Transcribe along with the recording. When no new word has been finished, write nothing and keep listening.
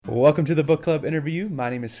Welcome to the book club interview. My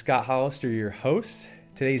name is Scott Hollister, your host.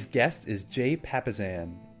 Today's guest is Jay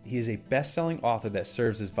Papasan. He is a best-selling author that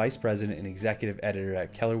serves as vice president and executive editor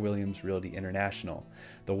at Keller Williams Realty International,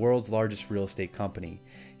 the world's largest real estate company.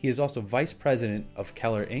 He is also vice president of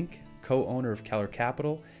Keller Inc., co-owner of Keller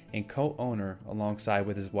Capital, and co-owner, alongside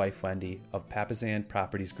with his wife Wendy, of Papasan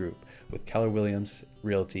Properties Group with Keller Williams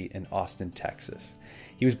Realty in Austin, Texas.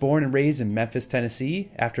 He was born and raised in Memphis,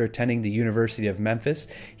 Tennessee. After attending the University of Memphis,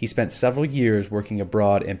 he spent several years working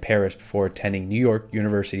abroad in Paris before attending New York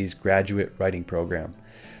University's graduate writing program.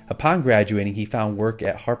 Upon graduating, he found work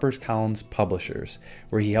at HarperCollins Publishers,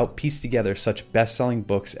 where he helped piece together such best-selling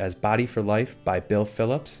books as Body for Life by Bill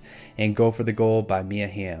Phillips and Go for the Goal by Mia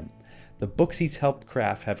Hamm. The books he's helped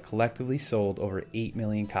craft have collectively sold over 8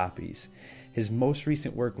 million copies. His most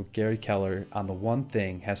recent work with Gary Keller on The One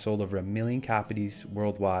Thing has sold over 1 million copies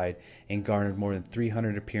worldwide and garnered more than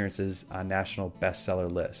 300 appearances on national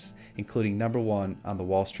bestseller lists, including #1 on the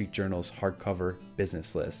Wall Street Journal's hardcover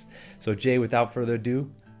business list. So Jay, without further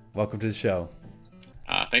ado, welcome to the show.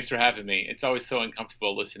 Thanks for having me. It's always so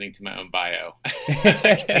uncomfortable listening to my own bio.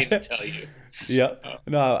 I can't even tell you. Yeah.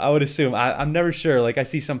 No, I would assume. I'm never sure. Like, I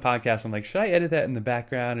see some podcasts, I'm like, should I edit that in the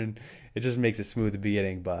background? And it just makes it smooth at the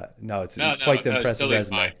beginning. But no, it's quite the impressive totally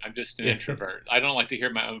resume. Fine. I'm just an introvert. I don't like to hear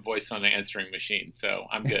my own voice on the answering machine. So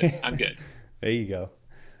I'm good. I'm good. There you go.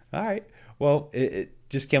 All right. Well, it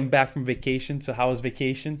just came back from vacation. So how was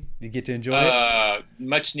vacation? Did you get to enjoy it?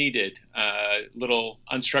 Much needed. Little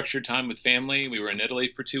unstructured time with family. We were in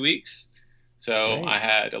Italy for 2 weeks. So Great. I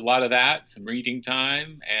had a lot of that, some reading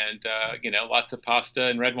time, and, lots of pasta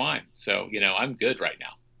and red wine. So, I'm good right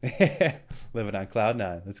now. Living on cloud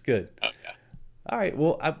nine. That's good. Oh, yeah. All right.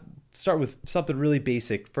 Well, I start with something really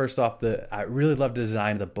basic. First off, I really love the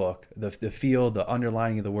design of the book, the feel, the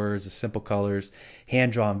underlining of the words, the simple colors,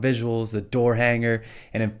 hand-drawn visuals, the door hanger,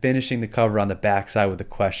 and then finishing the cover on the backside with a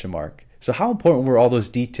question mark. So how important were all those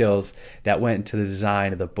details that went into the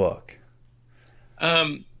design of the book?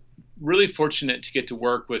 Really fortunate to get to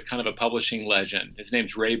work with kind of a publishing legend. His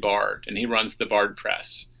name's Ray Bard, and he runs the Bard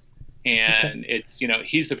Press. And it's,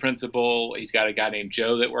 he's the principal. He's got a guy named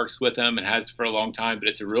Joe that works with him and has for a long time, but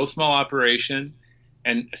it's a real small operation.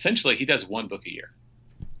 And essentially he does one book a year.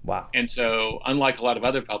 Wow. And so unlike a lot of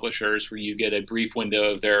other publishers where you get a brief window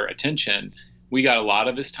of their attention, we got a lot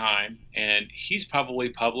of his time, and he's probably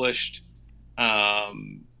published,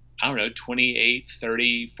 28,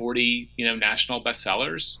 30, 40, national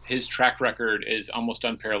bestsellers. His track record is almost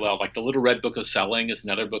unparalleled. Like The Little Red Book of Selling is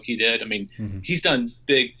another book he did. I mean, He's done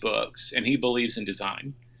big books, and he believes in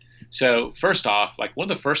design. So first off, like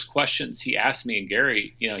one of the first questions he asked me and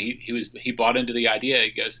Gary, he bought into the idea.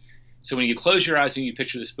 He goes, so when you close your eyes and you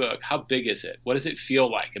picture this book, how big is it? What does it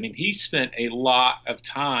feel like? I mean, he spent a lot of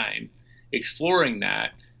time exploring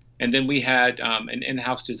that. And then we had an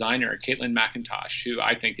in-house designer, Caitlin McIntosh, who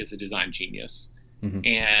I think is a design genius.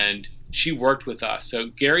 And she worked with us. So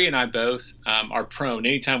Gary and I both are prone.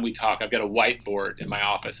 Anytime we talk, I've got a whiteboard in my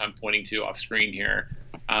office I'm pointing to off screen here.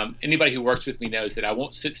 Anybody who works with me knows that I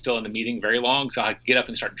won't sit still in the meeting very long, so I get up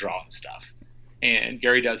and start drawing stuff. And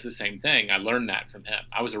Gary does the same thing. I learned that from him.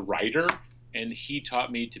 I was a writer, and he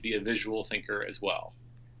taught me to be a visual thinker as well.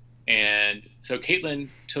 And so Caitlin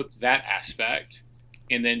took that aspect,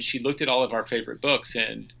 and then she looked at all of our favorite books,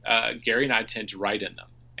 and Gary and I tend to write in them,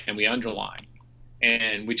 and we underline.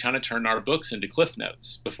 And we kind of turn our books into cliff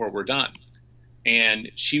notes before we're done.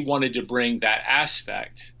 And she wanted to bring that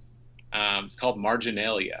aspect. It's called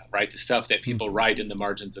marginalia, right? The stuff that people write in the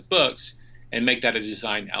margins of books, and make that a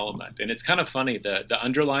design element. And it's kind of funny, the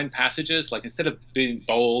underlined passages, like instead of being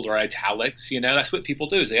bold or italics, that's what people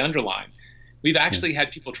do is they underline. We've actually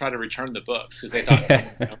had people try to return the books because they thought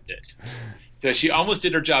someone owned it. So she almost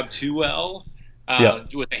did her job too well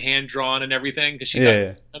with the hand drawn and everything,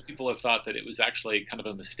 because some people have thought that it was actually kind of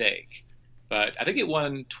a mistake. But I think it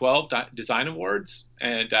won 12 design awards,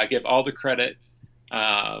 and I give all the credit,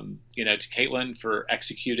 to Caitlin for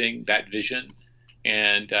executing that vision.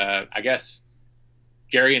 And I guess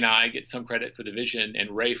Gary and I get some credit for the vision,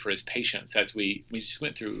 and Ray for his patience as we just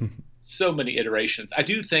went through so many iterations. I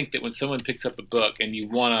do think that when someone picks up a book and you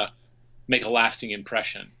want to make a lasting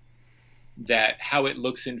impression, that how it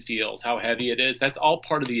looks and feels, how heavy it is, that's all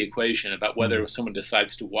part of the equation about whether someone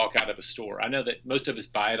decides to walk out of a store. I know that most of us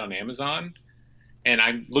buy it on Amazon, and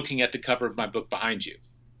I'm looking at the cover of my book behind you,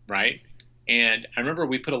 right? And I remember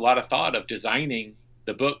we put a lot of thought of designing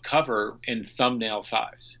the book cover in thumbnail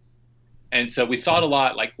size. And so we thought a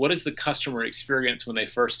lot, like, what is the customer experience when they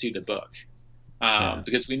first see the book?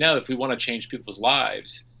 Because we know if we want to change people's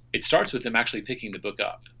lives, it starts with them actually picking the book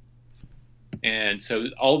up. And so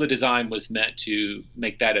all the design was meant to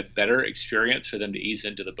make that a better experience for them to ease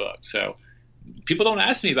into the book. So people don't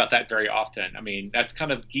ask me about that very often. I mean, that's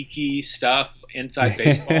kind of geeky stuff inside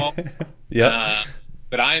baseball. Yeah.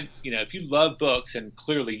 But if you love books, and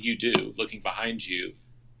clearly you do, looking behind you,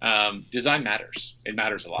 design matters. It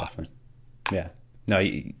matters a lot. Definitely. Yeah. No,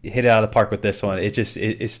 you hit it out of the park with this one.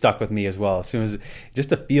 It stuck with me as well. As soon as just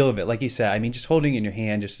the feel of it, like you said, I mean, just holding it in your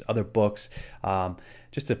hand, just other books,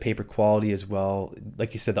 just the paper quality as well.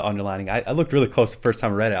 Like you said, the underlining. I looked really close the first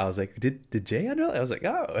time I read it. I was like, did Jay underline? I was like,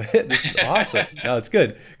 oh, this is awesome. No, it's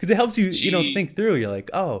good because it helps you, think through. You're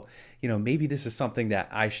like, oh, maybe this is something that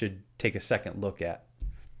I should take a second look at.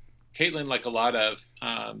 Caitlin, like a lot of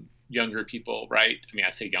younger people, right? I mean,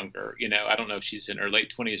 I say younger, I don't know if she's in her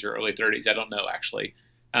late 20s or early 30s. I don't know actually.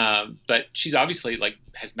 But she's obviously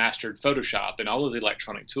has mastered Photoshop and all of the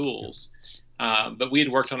electronic tools. But we had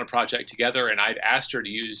worked on a project together, and I'd asked her to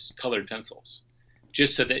use colored pencils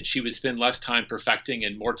just so that she would spend less time perfecting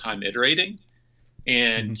and more time iterating.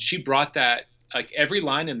 And she brought that, every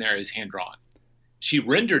line in there is hand drawn. She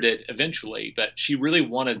rendered it eventually, but she really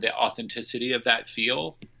wanted the authenticity of that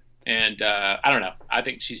feel. And I don't know. I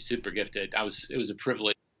think she's super gifted. It was a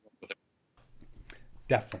privilege.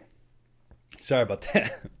 Definitely. Sorry about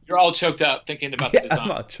that. You're all choked up thinking about the design.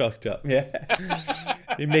 I'm all choked up. Yeah.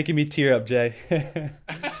 You're making me tear up, Jay.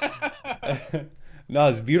 No,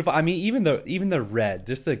 it's beautiful. I mean, even the red,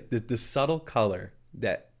 just the subtle color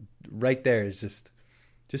that right there is just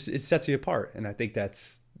it sets you apart. And I think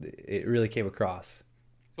it really came across.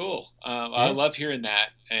 Cool. I love hearing that.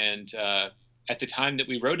 And at the time that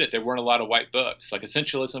we wrote it, there weren't a lot of white books. Like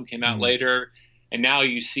Essentialism came out later, and now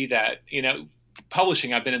you see that,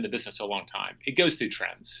 publishing, I've been in the business a long time. It goes through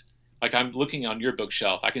trends. Like I'm looking on your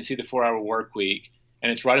bookshelf, I can see the 4-Hour Work Week, and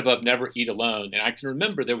it's right above Never Eat Alone. And I can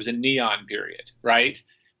remember there was a neon period, right,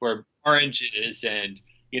 where oranges and,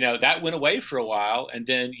 that went away for a while. And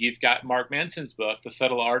then you've got Mark Manson's book, The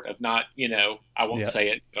Subtle Art of Not, I won't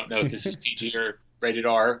say it. I don't know if this is PG or rated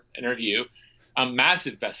R interview. A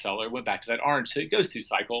massive bestseller, went back to that orange. So it goes through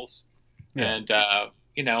cycles. Yeah. And,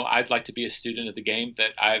 I'd like to be a student of the game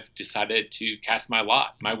that I've decided to cast my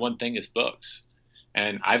lot. My one thing is books.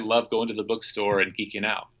 And I love going to the bookstore and geeking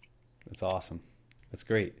out. That's awesome. That's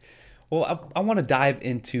great. Well, I want to dive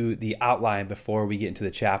into the outline before we get into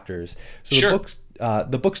the chapters. So sure.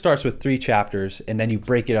 The book starts with 3 chapters, and then you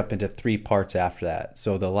break it up into 3 parts after that.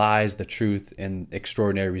 So the lies, the truth, and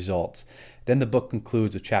extraordinary results. Then the book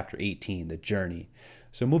concludes with chapter 18, the journey.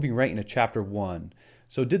 So moving right into chapter 1.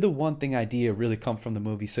 So did the one thing idea really come from the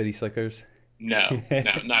movie City Slickers? No,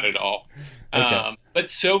 not at all. Okay.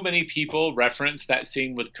 But so many people reference that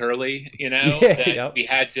scene with Curly, that we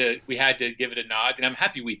had to give it a nod, and I'm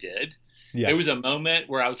happy we did. Yeah. There was a moment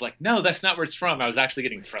where I was like, no, that's not where it's from. I was actually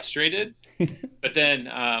getting frustrated. But then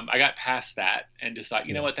I got past that and just thought,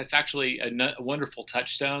 you know what, that's actually a wonderful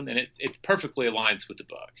touchstone, and it perfectly aligns with the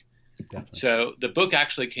book. Definitely. So the book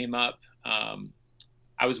actually came up.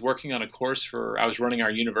 I was working on a course I was running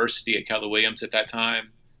our university at Keller Williams at that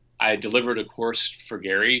time. I delivered a course for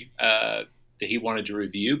Gary that he wanted to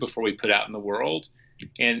review before we put out in the world.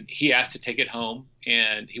 And he asked to take it home,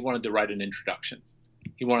 and he wanted to write an introduction.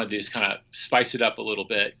 He wanted to just kind of spice it up a little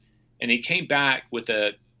bit. And he came back with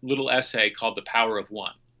a little essay called The Power of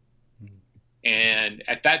One. And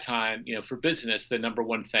at that time, for business, the number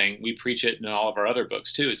one thing, we preach it in all of our other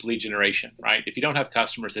books too, is lead generation, right? If you don't have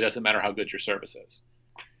customers, it doesn't matter how good your service is.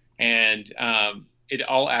 And it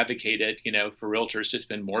all advocated, for realtors to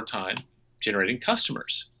spend more time generating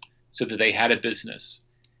customers so that they had a business.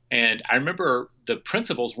 And I remember the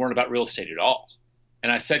principles weren't about real estate at all.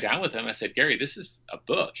 And I sat down with him. I said, Gary, this is a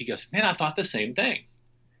book. He goes, man, I thought the same thing.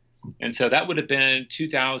 And so that would have been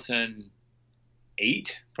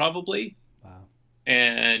 2008, probably. Wow.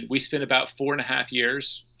 And we spent about 4.5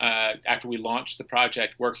 years after we launched the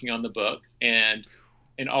project working on the book. And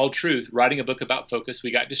in all truth, writing a book about focus,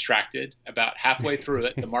 we got distracted. About halfway through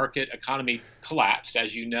it, the market economy collapsed,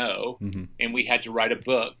 as you know, and we had to write a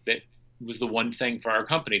book that was the one thing for our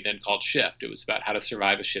company then called Shift. It was about how to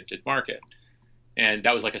survive a shifted market. And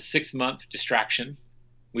that was like a 6-month distraction.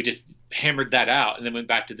 We just hammered that out and then went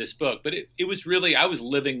back to this book. But it was really, I was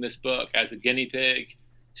living this book as a guinea pig,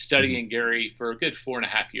 studying Gary for a good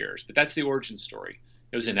 4.5 years. But that's the origin story.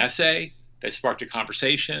 It was an essay that sparked a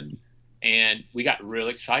conversation. And we got real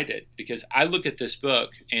excited because I look at this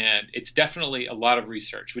book and it's definitely a lot of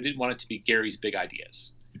research. We didn't want it to be Gary's big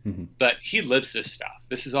ideas, but he lives this stuff.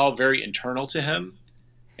 This is all very internal to him.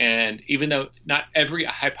 And even though not every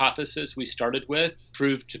hypothesis we started with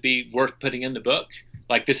proved to be worth putting in the book,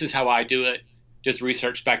 like this is how I do it, does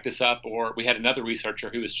research back this up? Or we had another researcher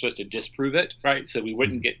who was supposed to disprove it, right? So we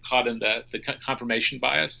wouldn't get caught in the confirmation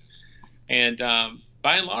bias. And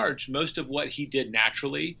by and large, most of what he did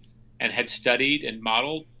naturally and had studied and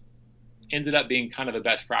modeled ended up being kind of a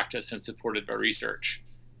best practice and supported by research.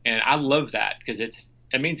 And I love that because it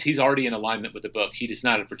means he's already in alignment with the book. He is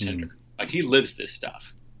not a pretender. Like, he lives this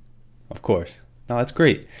stuff. Of course. No, that's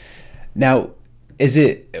great. Now,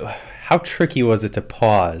 how tricky was it to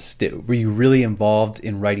pause? Were you really involved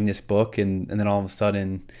in writing this book, and then all of a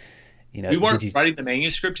sudden, we weren't writing the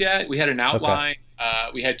manuscript yet. We had an outline.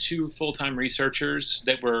 Okay. We had 2 full-time researchers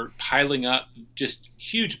that were piling up just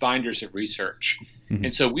huge binders of research. Mm-hmm.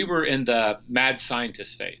 And so we were in the mad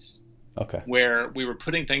scientist phase, where we were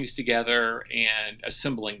putting things together and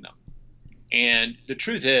assembling them. And the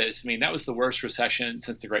truth is, I mean, that was the worst recession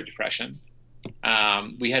since the Great Depression.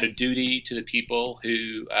 We had a duty to the people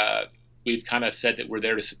who we've kind of said that we're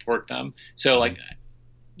there to support them. So, like,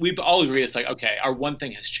 we've all agreed, it's like, okay, our one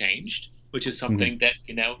thing has changed, which is something that,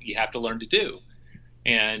 you have to learn to do.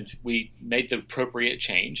 And we made the appropriate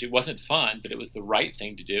change. It wasn't fun, but it was the right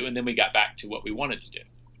thing to do. And then we got back to what we wanted to do.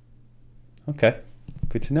 Okay.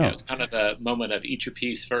 Good to know. It's kind of a moment of eat your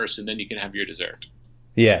piece first, and then you can have your dessert.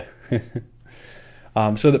 Yeah.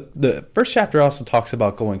 So the first chapter also talks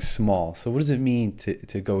about going small. So what does it mean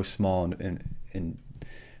to go small and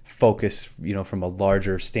focus, from a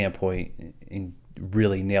larger standpoint and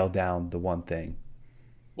really nail down the one thing?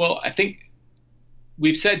 Well, I think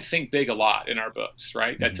we've said think big a lot in our books,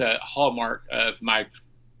 right? That's a hallmark of my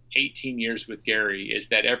 18 years with Gary, is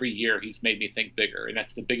that every year he's made me think bigger. And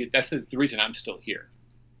that's the reason I'm still here,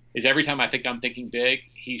 is every time I think I'm thinking big,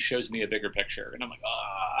 he shows me a bigger picture. And I'm like,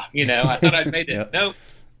 I thought I'd made it. Yep. Nope.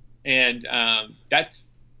 And that's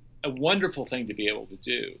a wonderful thing to be able to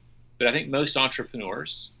do. But I think most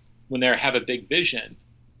entrepreneurs, when they have a big vision,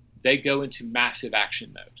 they go into massive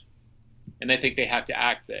action mode. And they think they have to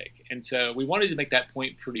act big. And so we wanted to make that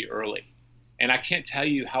point pretty early. And I can't tell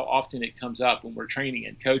you how often it comes up when we're training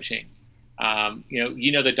and coaching.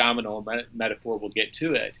 The domino metaphor, we'll get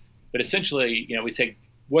to it. But essentially, we say,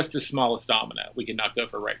 what's the smallest domino we can knock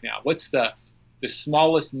over right now? What's the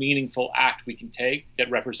smallest meaningful act we can take that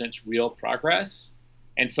represents real progress,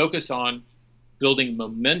 and focus on building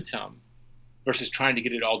momentum versus trying to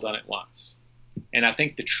get it all done at once? And I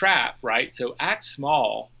think the trap, right? So act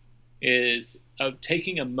small is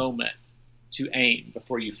taking a moment to aim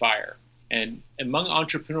before you fire. And among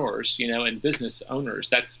entrepreneurs, and business owners,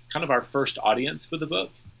 that's kind of our first audience for the book.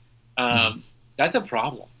 That's a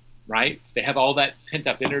problem, right? They have all that pent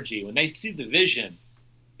up energy. When they see the vision,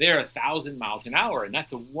 they're 1,000 miles an hour, and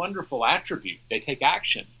that's a wonderful attribute. They take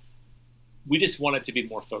action. We just want it to be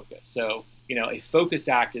more focused. So, a focused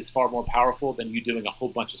act is far more powerful than you doing a whole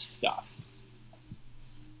bunch of stuff.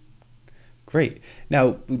 Great.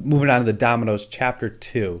 Now, moving on to the dominoes, chapter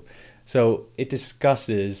 2. So it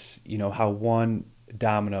discusses, how one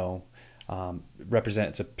domino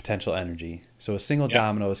represents a potential energy. So a single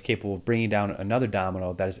domino is capable of bringing down another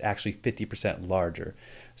domino that is actually 50% larger.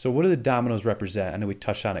 So what do the dominoes represent? I know we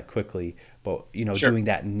touched on it quickly, but, Sure. Doing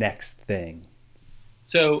that next thing.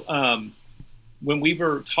 So when we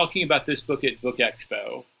were talking about this book at Book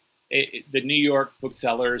Expo, the New York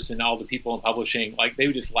booksellers and all the people in publishing, they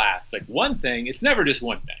would just laugh. It's like, one thing, it's never just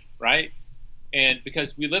one thing, right? And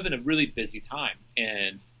because we live in a really busy time,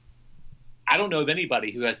 and I don't know of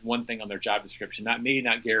anybody who has one thing on their job description, not me,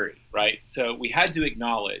 not Gary, right? So we had to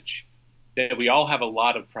acknowledge that we all have a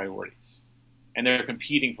lot of priorities, and they're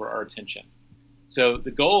competing for our attention. So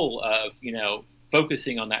the goal of,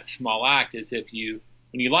 focusing on that small act is when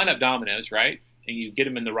you line up dominoes, right, and you get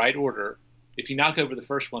them in the right order, if you knock over the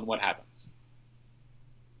first one, what happens?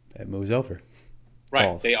 It moves over. Right.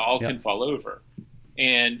 Falls. They all can fall over.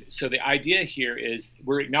 And so the idea here is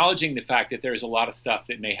we're acknowledging the fact that there's a lot of stuff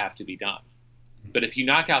that may have to be done. But if you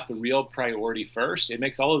knock out the real priority first, it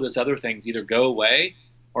makes all of those other things either go away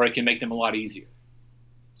or it can make them a lot easier.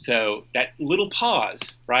 So that little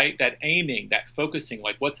pause, right, that aiming, that focusing,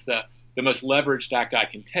 what's the most leveraged act I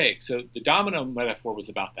can take? So the domino metaphor was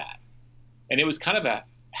about that. And it was kind of a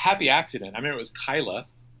happy accident. I remember it was Kyla.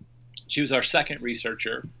 She was our second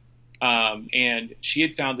researcher. And she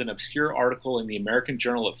had found an obscure article in the American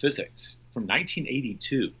Journal of Physics from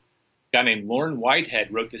 1982. A guy named Lauren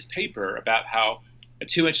Whitehead wrote this paper about how a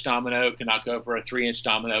 2-inch domino can knock over a 3-inch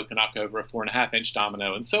domino, can knock over a 4.5-inch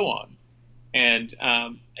domino, and so on. And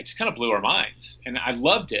it just kind of blew our minds. And I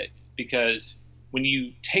loved it because when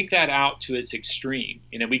you take that out to its extreme,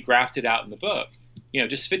 we graphed it out in the book,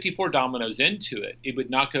 just 54 dominoes into it, it would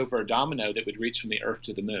knock over a domino that would reach from the Earth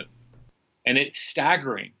to the moon. And it's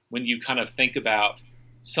staggering when you kind of think about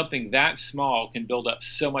something that small can build up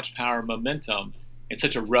so much power and momentum in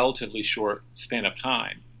such a relatively short span of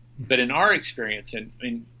time. But in our experience,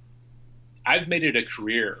 and I've made it a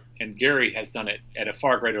career, and Gary has done it at a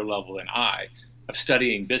far greater level than I, of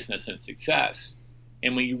studying business and success.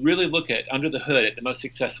 And when you really look at under the hood at the most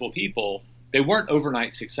successful people, they weren't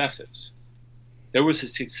overnight successes. There was a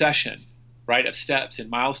succession, right, of steps and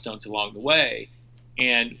milestones along the way.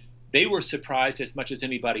 And they were surprised as much as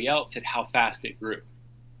anybody else at how fast it grew.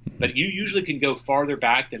 But you usually can go farther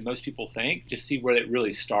back than most people think to see where it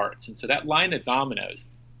really starts. And so that line of dominoes,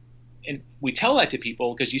 and we tell that to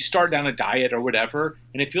people because you start down a diet or whatever,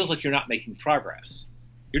 and it feels like you're not making progress.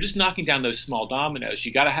 You're just knocking down those small dominoes.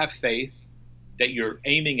 You got to have faith that you're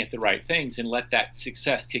aiming at the right things and let that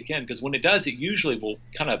success kick in, because when it does, it usually will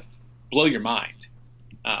kind of blow your mind.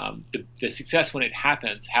 The success, when it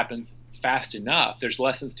happens fast enough. There's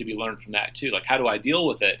lessons to be learned from that too. Like, how do I deal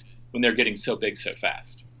with it when they're getting so big so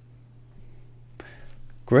fast?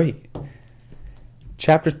 Great.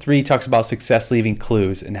 Chapter 3 talks about success leaving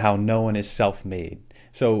clues and how no one is self-made.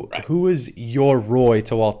 So right. Who is your Roy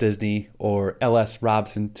to Walt Disney, or L.S.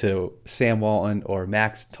 Robson to Sam Walton, or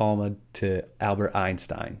Max Talma to Albert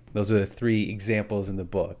Einstein? Those are the 3 examples in the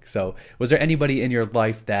book. So was there anybody in your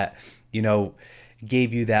life that,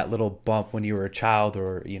 gave you that little bump when you were a child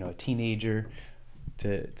or, a teenager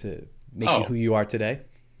to make you who you are today?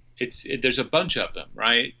 There's a bunch of them,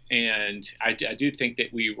 right? And I do think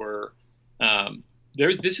that we were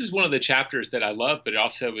this is one of the chapters that I love, but it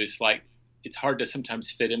also is like, it's hard to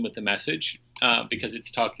sometimes fit in with the message because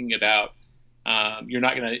it's talking about you're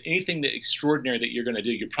not going to, anything that extraordinary that you're going to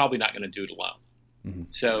do, you're probably not going to do it alone. Mm-hmm.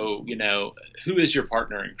 So, who is your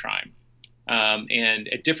partner in crime? And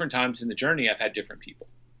at different times in the journey, I've had different people.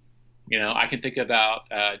 I can think about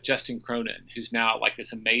Justin Cronin, who's now like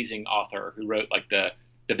this amazing author who wrote like the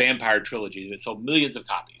Vampire trilogy that sold millions of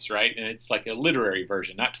copies, right? And it's like a literary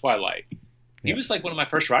version, not Twilight. He was like one of my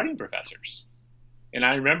first writing professors. And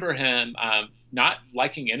I remember him not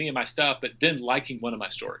liking any of my stuff, but then liking one of my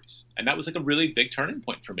stories. And that was like a really big turning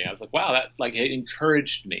point for me. I was like, wow, that like it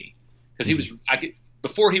encouraged me, because he was,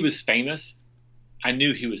 before he was famous, I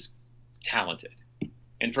knew he was talented.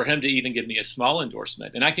 And for him to even give me a small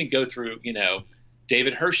endorsement, and I can go through,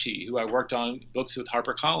 David Hershey, who I worked on books with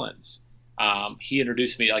HarperCollins. He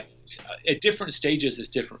introduced me like at different stages as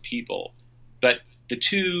different people, but the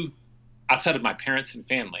two outside of my parents and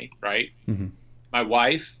family, right? Mm-hmm. My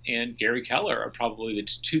wife and Gary Keller are probably the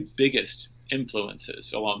 2 biggest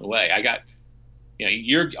influences along the way. I got,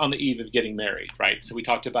 you're on the eve of getting married, right? So we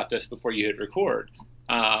talked about this before you hit record.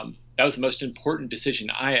 That was the most important decision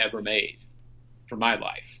I ever made for my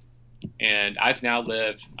life. And I've now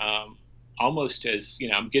lived almost as,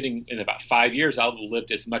 I'm getting in about 5 years, I'll have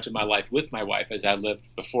lived as much of my life with my wife as I lived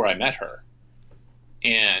before I met her.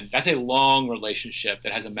 And that's a long relationship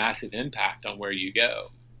that has a massive impact on where you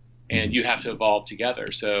go. And you have to evolve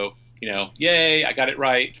together. So, yay, I got it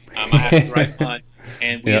right. I have the right one.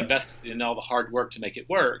 And we invested in all the hard work to make it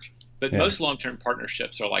work. But most long-term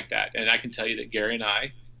partnerships are like that. And I can tell you that Gary and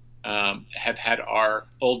I have had our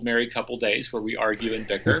old married couple days where we argue and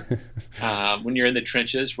bicker. When you're in the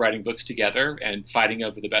trenches writing books together and fighting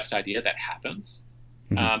over the best idea, that happens.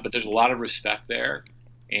 Mm-hmm. But there's a lot of respect there.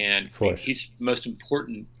 And he's the most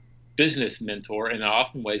important business mentor and in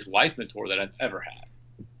often ways life mentor that I've ever had.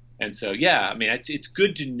 And so, it's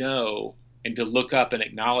good to know and to look up and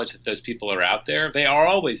acknowledge that those people are out there. They are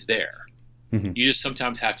always there. Mm-hmm. You just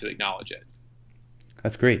sometimes have to acknowledge it.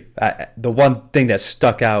 That's great. The one thing that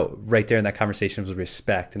stuck out right there in that conversation was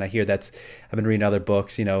respect. And I hear I've been reading other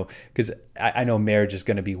books, because I know marriage is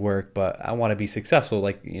going to be work, but I want to be successful,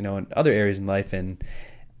 like, in other areas in life. And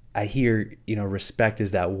I hear, respect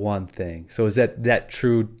is that one thing. So is that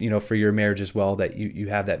true, for your marriage as well, that you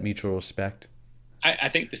have that mutual respect? I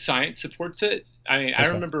think the science supports it. I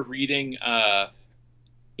remember reading,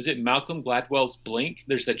 was it Malcolm Gladwell's Blink?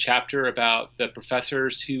 There's the chapter about the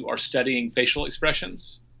professors who are studying facial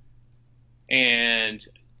expressions. And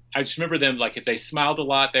I just remember them, like, if they smiled a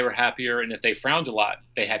lot, they were happier. And if they frowned a lot,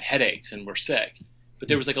 they had headaches and were sick. But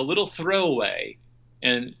there was like a little throwaway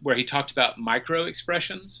and where he talked about micro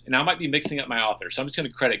expressions. And I might be mixing up my author, so I'm just going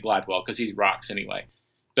to credit Gladwell because he rocks anyway.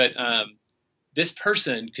 But this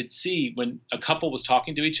person could see when a couple was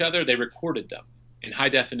talking to each other, they recorded them in high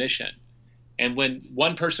definition. And when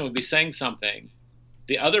one person would be saying something,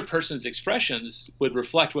 the other person's expressions would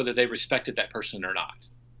reflect whether they respected that person or not,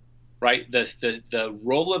 right? The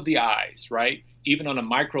roll of the eyes, right? Even on a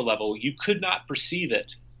micro level, you could not perceive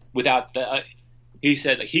it without he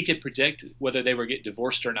said like he could predict whether they were get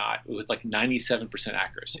divorced or not with like 97%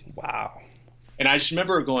 accuracy. Wow. And I just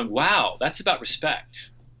remember going, wow, that's about respect.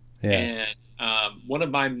 Yeah. And one of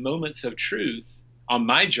my moments of truth on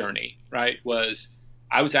my journey, right, was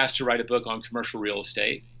I was asked to write a book on commercial real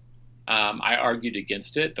estate. I argued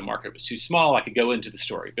against it. The market was too small. I could go into the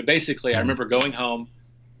story. But basically, I remember going home,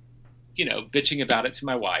 bitching about it to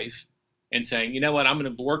my wife and saying, you know what, I'm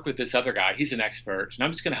going to work with this other guy. He's an expert, and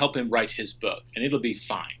I'm just going to help him write his book, and it'll be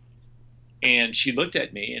fine. And she looked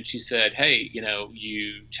at me and she said, hey,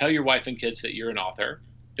 you tell your wife and kids that you're an author,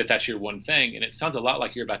 that that's your one thing, and it sounds a lot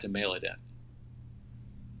like you're about to mail it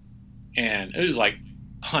in. And it was like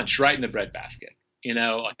punch right in the breadbasket.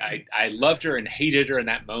 Like I loved her and hated her in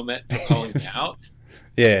that moment for calling me out.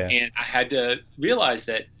 Yeah. And I had to realize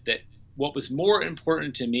that what was more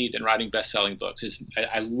important to me than writing best-selling books is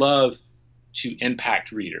I love to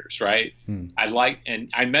impact readers, right?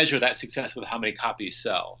 And I measure that success with how many copies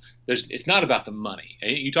sell. It's not about the money.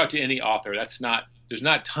 You talk to any author, there's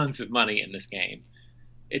not tons of money in this game.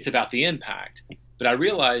 It's about the impact. But I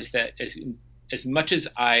realized that as much as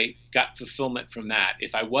I got fulfillment from that,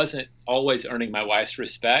 if I wasn't always earning my wife's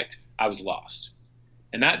respect, I was lost.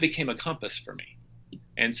 And that became a compass for me.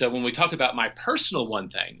 And so when we talk about my personal one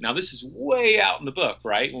thing, now this is way out in the book,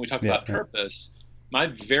 right? When we talk about purpose, my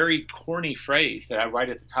very corny phrase that I write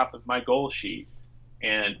at the top of my goal sheet,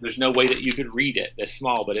 and there's no way that you could read it this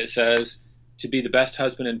small, but it says, to be the best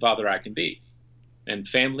husband and father I can be, and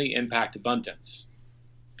family impact abundance.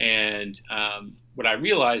 And what I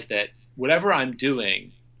realized that whatever I'm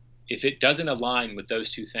doing, if it doesn't align with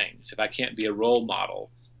those two things, if I can't be a role model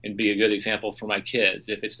and be a good example for my kids,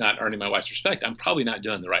 if it's not earning my wife's respect, I'm probably not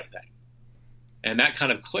doing the right thing. And that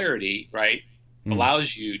kind of clarity, right,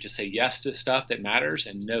 allows you to say yes to stuff that matters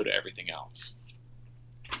and no to everything else.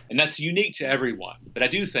 And that's unique to everyone. But I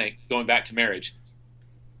do think, going back to marriage,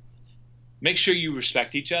 make sure you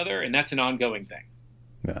respect each other, and that's an ongoing thing,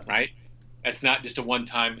 right? That's not just a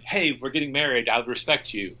one-time, hey, we're getting married, I'll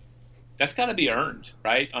respect you. That's got to be earned,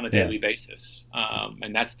 right, on a daily basis.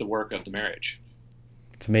 And that's the work of the marriage.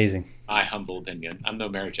 It's amazing. My humble opinion. I'm no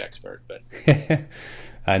marriage expert, but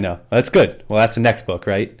I know. Well, that's good. Well, that's the next book,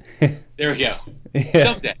 right? There we go.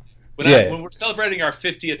 Someday. When we're celebrating our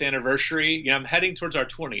 50th anniversary, I'm heading towards our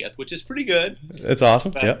 20th, which is pretty good. That's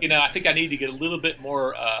awesome. But, I think I need to get a little bit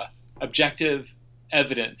more objective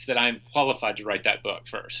evidence that I'm qualified to write that book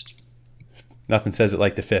first. Nothing says it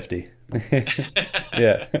like the 50.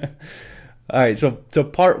 Yeah. All right. So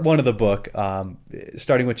part one of the book,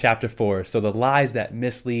 starting with chapter 4. So the lies that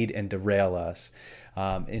mislead and derail us.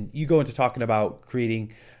 And you go into talking about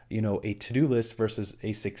creating, a to-do list versus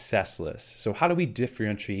a success list. So how do we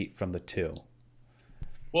differentiate from the two?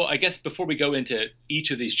 Well, I guess before we go into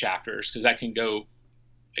each of these chapters, because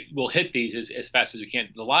we'll hit these as fast as we can.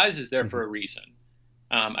 The lies is there for a reason.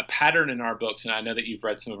 A pattern in our books, and I know that you've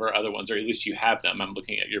read some of our other ones, or at least you have them. I'm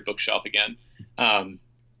looking at your bookshelf again.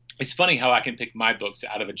 It's funny how I can pick my books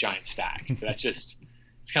out of a giant stack. It's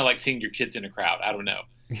kind of like seeing your kids in a crowd. I don't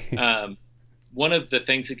know. One of the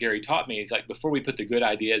things that Gary taught me is, like, before we put the good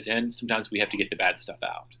ideas in, sometimes we have to get the bad stuff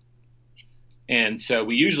out. And so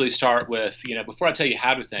we usually start with, before I tell you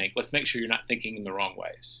how to think, let's make sure you're not thinking in the wrong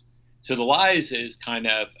ways. So the lies is kind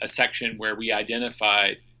of a section where we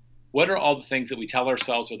identified what are all the things that we tell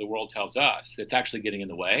ourselves or the world tells us that's actually getting in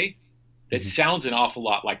the way that sounds an awful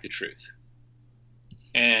lot like the truth,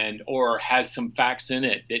 or has some facts in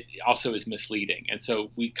it that also is misleading. And so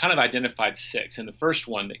we kind of identified 6. And the first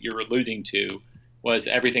one that you're alluding to was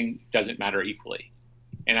everything doesn't matter equally.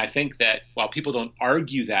 And I think that while people don't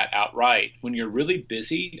argue that outright, when you're really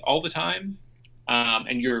busy all the time,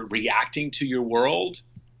 and you're reacting to your world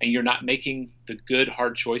and you're not making the good,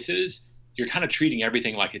 hard choices, you're kind of treating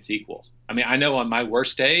everything like it's equal. I mean, I know on my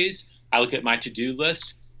worst days, I look at my to-do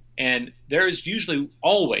list, and there is usually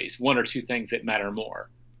always 1 or 2 things that matter more.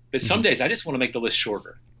 But some days I just want to make the list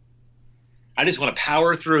shorter. I just want to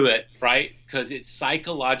power through it, right? Because it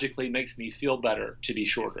psychologically makes me feel better to be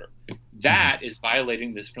shorter. That is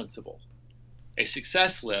violating this principle. A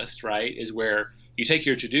success list, right, is where you take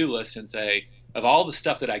your to-do list and say, of all the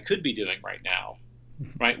stuff that I could be doing right now,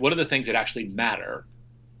 right, what are the things that actually matter?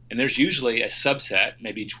 And there's usually a subset,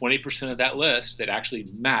 maybe 20% of that list that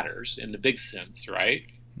actually matters in the big sense, right?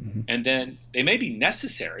 And then they may be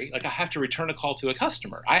necessary. Like, I have to return a call to a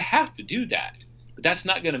customer. I have to do that. But that's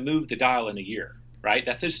not going to move the dial in a year, right?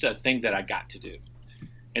 That's just a thing that I got to do.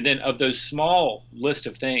 And then of those small list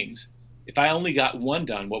of things, if I only got 1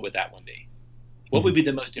 done, what would that one be? What would be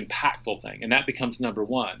the most impactful thing? And that becomes number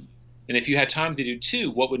 1. And if you had time to do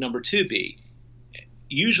 2, what would number 2 be?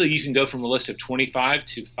 Usually you can go from a list of 25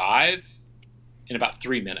 to 5 in about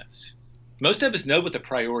 3 minutes. Most of us know what the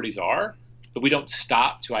priorities are, but we don't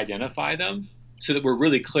stop to identify them. so that we're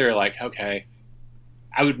really clear, like, okay,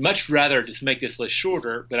 I would much rather just make this list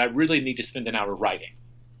shorter, but I really need to spend an hour writing,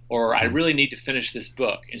 or I really need to finish this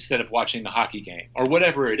book instead of watching the hockey game, or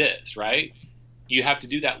whatever it is, right? You have to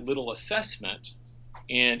do that little assessment.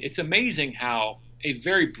 And it's amazing how a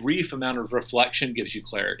very brief amount of reflection gives you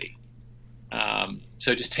clarity.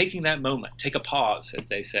 So just taking that moment, take a pause, as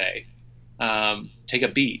they say, take a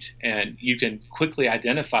beat, and you can quickly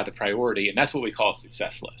identify the priority. And that's what we call a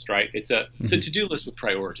success list, right? It's a to-do list with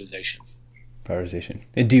prioritization. Prioritization.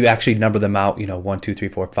 And do you actually number them out, 1, 2, 3,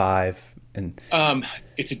 4, 5? And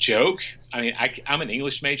it's a joke. I mean, I'm an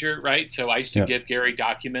English major, right? So I used to give Gary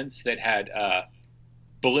documents that had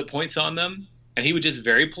bullet points on them, and he would just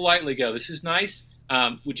very politely go, "This is nice.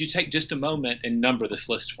 Would you take just a moment and number this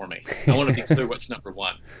list for me? I want to be clear what's number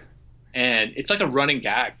one." And it's like a running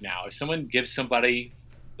gag now. If someone gives somebody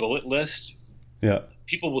bullet list,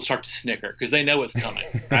 people will start to snicker because they know what's coming,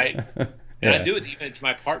 right? And I do it even to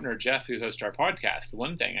my partner, Jeff, who hosts our podcast. The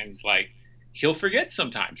one thing I was like, he'll forget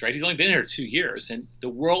sometimes, right? He's only been here 2 years, and the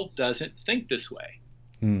world doesn't think this way.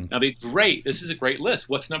 I'll be great. This is a great list.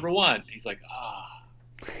 What's number one? And he's like,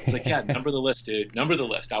 He's like, yeah, number the list, dude. Number the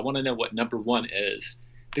list. I want to know what number one is.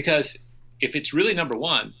 Because if it's really number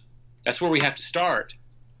one, that's where we have to start.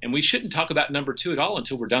 And we shouldn't talk about number two at all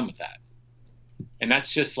until we're done with that. And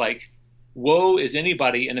that's just like, woe is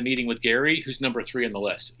anybody in a meeting with Gary who's number 3 on the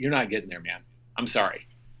list. You're not getting there, man. I'm sorry.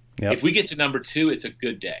 Yep. If we get to number 2, it's a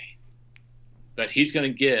good day. But he's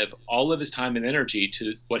going to give all of his time and energy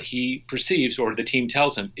to what he perceives or the team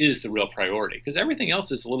tells him is the real priority. Because everything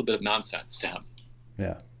else is a little bit of nonsense to him.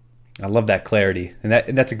 Yeah. I love that clarity. And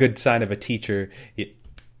that's a good sign of a teacher,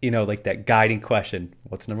 like that guiding question.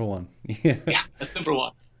 What's number one? Yeah, that's number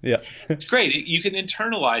one. Yeah. It's great. You can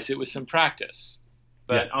internalize it with some practice.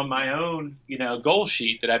 But on my own, goal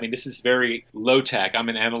sheet this is very low tech. I'm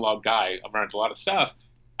an analog guy. I'm around a lot of stuff.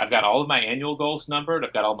 I've got all of my annual goals numbered.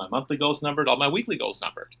 I've got all my monthly goals numbered, all my weekly goals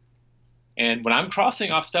numbered. And when I'm crossing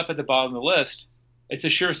off stuff at the bottom of the list, it's a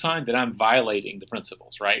sure sign that I'm violating the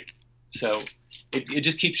principles, right? So it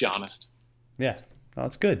just keeps you honest. Yeah,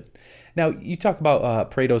 that's good. Now, you talk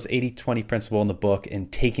about Pareto's 80-20 principle in the book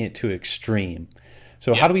and taking it to an extreme.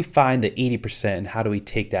 So how do we find the 80% and how do we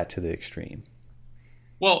take that to the extreme?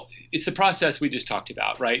 Well, it's the process we just talked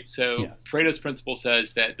about, right? So Pareto's principle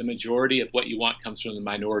says that the majority of what you want comes from the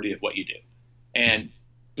minority of what you do. And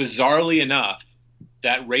bizarrely enough,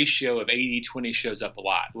 that ratio of 80-20 shows up a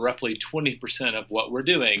lot. Roughly 20% of what we're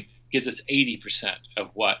doing gives us 80% of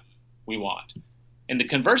what we want. And the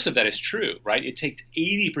converse of that is true, right? It takes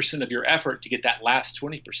 80% of your effort to get that last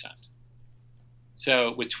 20%.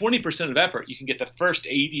 So with 20% of effort, you can get the first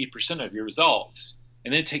 80% of your results.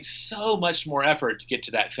 And then it takes so much more effort to get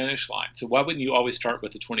to that finish line. So why wouldn't you always start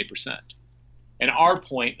with the 20%? And our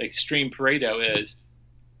point, extreme Pareto, is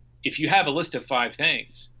if you have a list of 5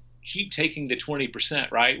 things, keep taking the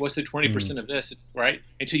 20%, right? What's the 20% of this, right?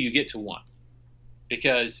 Until you get to 1.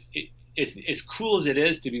 Because it's as cool as it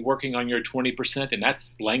is to be working on your 20%, and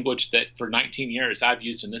that's language that for 19 years I've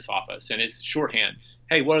used in this office, and it's shorthand.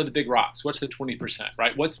 Hey, what are the big rocks? What's the 20%,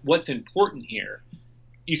 right? What's important here?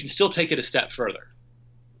 You can still take it a step further.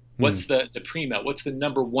 What's the primo? What's the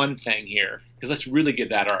number one thing here? Because let's really give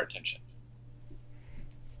that our attention.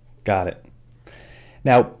 Got it.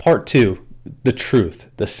 Now, part 2, the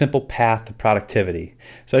truth, the simple path to productivity.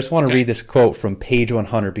 So I just want to read this quote from page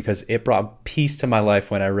 100 because it brought peace to my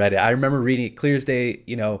life when I read it. I remember reading it clear as day,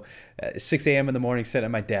 at 6 a.m. in the morning, sitting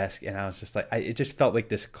at my desk, and I was just like, it just felt like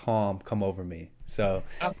this calm come over me. So,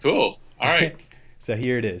 cool. All right. So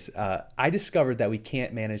here it is. I discovered that we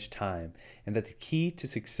can't manage time and that the key to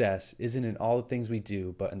success isn't in all the things we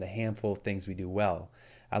do, but in the handful of things we do well.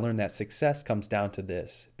 I learned that success comes down to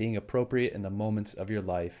this, being appropriate in the moments of your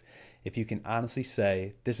life. If you can honestly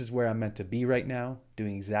say, this is where I'm meant to be right now,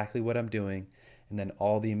 doing exactly what I'm doing, and then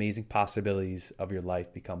all the amazing possibilities of your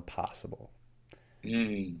life become possible.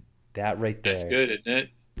 That right there. That's good, isn't it?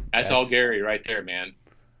 That's all Gary right there, man.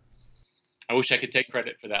 I wish I could take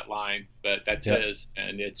credit for that line, but that's his,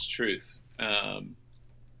 and it's truth.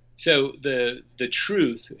 So the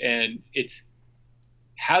truth, and it's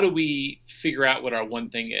how do we figure out what our one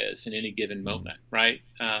thing is in any given moment, right?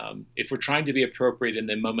 If we're trying to be appropriate in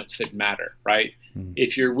the moments that matter, right?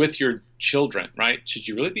 If you're with your children, right? Should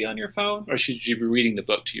you really be on your phone or should you be reading the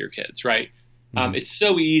book to your kids, right? It's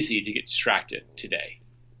so easy to get distracted today.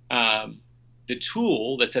 The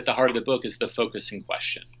tool that's at the heart of the book is the focusing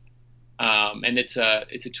question. And it's a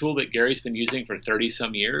tool that Gary's been using for 30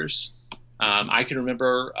 some years. I can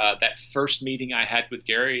remember that first meeting I had with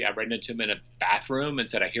Gary. I ran into him in a bathroom and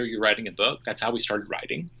said, I hear you're writing a book. That's how we started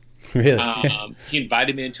writing. Really? He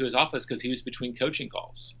invited me into his office because he was between coaching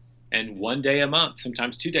calls. And one day a month,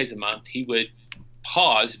 sometimes 2 days a month, he would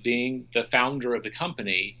pause being the founder of the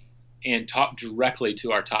company and talk directly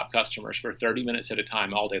to our top customers for 30 minutes at a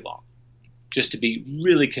time all day long, just to be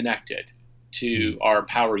really connected to our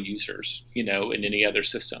power users, in any other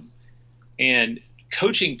system. And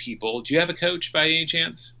coaching people, do you have a coach by any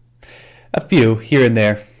chance? A few here and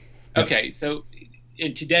there. Okay, so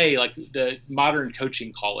in today, like the modern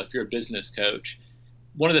coaching call, if you're a business coach,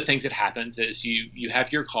 one of the things that happens is you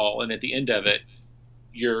have your call, and at the end of it,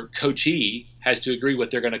 your coachee has to agree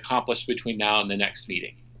what they're going to accomplish between now and the next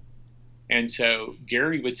meeting. And so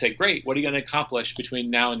Gary would say, great, what are you going to accomplish between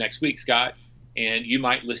now and next week, Scott? And you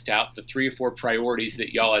might list out the 3 or 4 priorities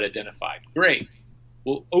that y'all had identified. Great.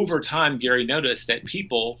 Well, over time, Gary noticed that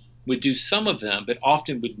people would do some of them, but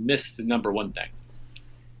often would miss the number one thing.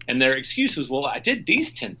 And their excuse was, well, I did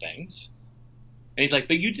these 10 things. And he's like,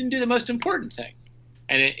 but you didn't do the most important thing.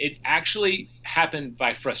 And it actually happened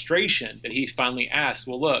by frustration that he finally asked,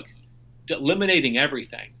 well, look, eliminating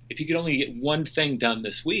everything, if you could only get one thing done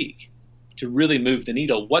this week to really move the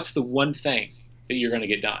needle, what's the one thing that you're going to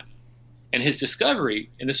get done? And his discovery,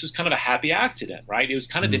 and this was kind of a happy accident, right? It was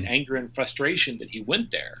kind of in anger and frustration that he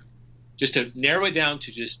went there, just to narrow it down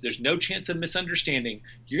to just, there's no chance of misunderstanding.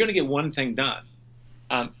 You're going to get one thing done.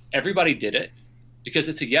 Everybody did it because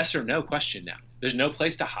it's a yes or no question now. There's no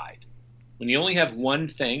place to hide. When you only have one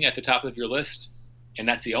thing at the top of your list, and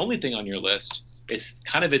that's the only thing on your list, it's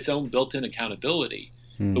kind of its own built-in accountability.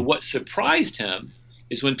 But what surprised him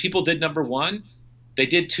is when people did number 1, they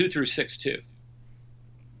did 2 through 6 too.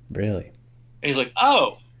 Really? And he's like,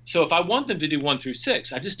 oh, so if I want them to do 1 through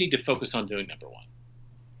 6, I just need to focus on doing number 1.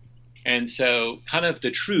 And so kind of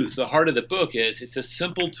the truth, the heart of the book is it's a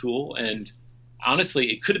simple tool. And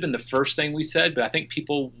honestly, it could have been the first thing we said, but I think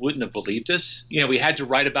people wouldn't have believed us. We had to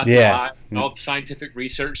write about the why and all the scientific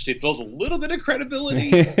research to build a little bit of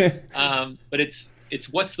credibility. But it's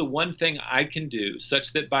what's the one thing I can do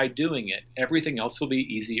such that by doing it, everything else will be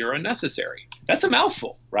easy or unnecessary. That's a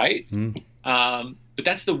mouthful, right? But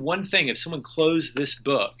that's the one thing. If someone closed this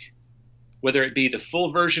book, whether it be the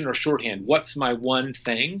full version or shorthand, what's my one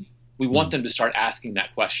thing? We want them to start asking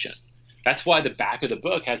that question. That's why the back of the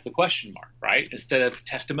book has the question mark, right? Instead of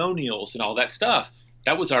testimonials and all that stuff.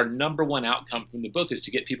 That was our number one outcome from the book, is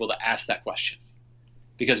to get people to ask that question.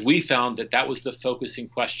 Because we found that was the focusing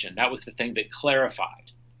question. That was the thing that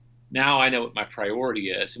clarified. Now I know what my priority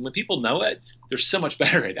is. And when people know it, they're so much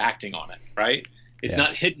better at acting on it, right? It's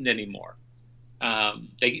not hidden anymore.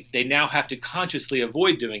 They now have to consciously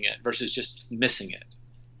avoid doing it versus just missing it.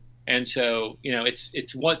 And so,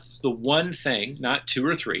 it's what's the one thing, not 2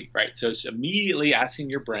 or 3, right? So it's immediately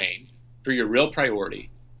asking your brain for your real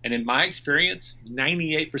priority. And in my experience,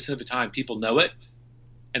 98% of the time people know it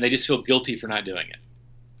and they just feel guilty for not doing it.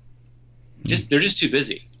 They're just too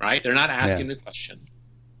busy, right? They're not asking the question.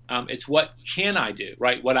 It's what can I do,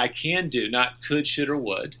 right? What I can do, not could, should, or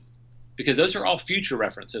would, because those are all future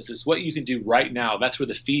references. It's what you can do right now. That's where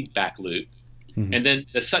the feedback loop. And then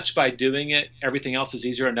the such by doing it, everything else is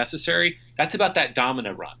easier and necessary. That's about that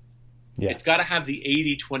domino run. It's got to have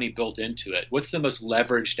the 80-20 built into it. What's the most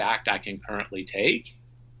leveraged act I can currently take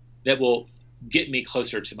that will get me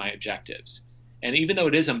closer to my objectives? And even though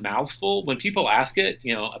it is a mouthful, when people ask it,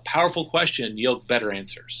 a powerful question yields better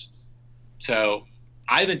answers. So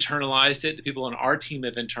I've internalized it. The people on our team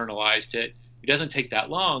have internalized it. It doesn't take that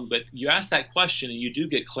long, but you ask that question and you do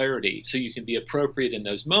get clarity, so you can be appropriate in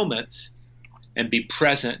those moments and be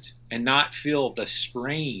present and not feel the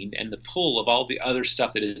strain and the pull of all the other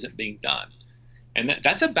stuff that isn't being done. And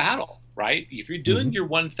that's a battle, right? If you're doing your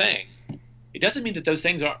one thing, it doesn't mean that those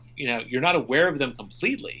things are, you're not aware of them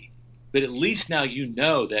completely, but at least now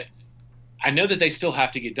that I know that they still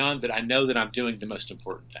have to get done, but I know that I'm doing the most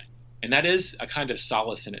important thing. And that is a kind of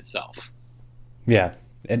solace in itself. Yeah.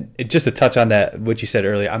 And just to touch on that, what you said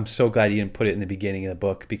earlier, I'm so glad you didn't put it in the beginning of the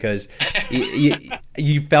book, because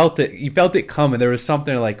you felt it coming. There was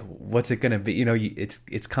something like, what's it going to be?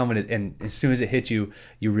 It's coming. And as soon as it hit you,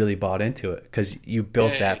 you really bought into it because you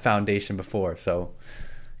built that foundation before. So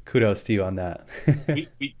kudos to you on that.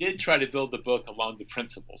 we did try to build the book along the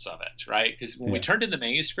principles of it, right? Because when we turned in the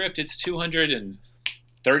manuscript, it's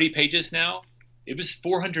 230 pages now. It was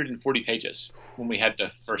 440 pages when we had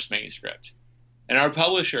the first manuscript. And our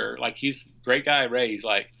publisher, he's a great guy, Ray, he's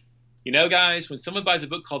like, guys, when someone buys a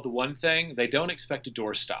book called The One Thing, they don't expect a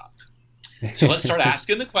doorstop. So let's start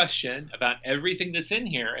asking the question about everything that's in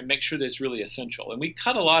here and make sure that it's really essential. And we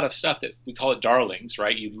cut a lot of stuff that we call it darlings,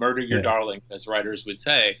 right? You murder your darlings, as writers would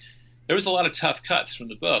say. There was a lot of tough cuts from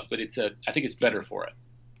the book, but I think it's better for it.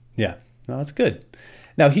 Yeah, no, that's good.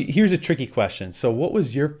 Now, here's a tricky question. So what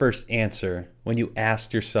was your first answer when you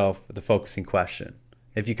asked yourself the focusing question?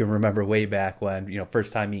 If you can remember way back when,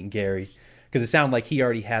 first time meeting Gary, because it sounded like he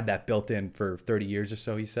already had that built in for 30 years or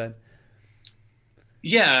so, you said?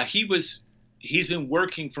 Yeah, he's been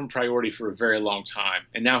working from priority for a very long time,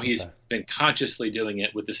 and now he's been consciously doing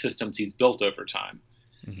it with the systems he's built over time.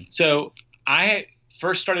 Mm-hmm. So I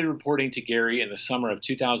first started reporting to Gary in the summer of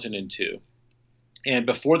 2002. And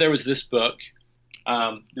before there was this book,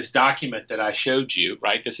 this document that I showed you,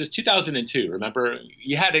 right? This is 2002. Remember,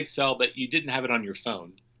 you had Excel, but you didn't have it on your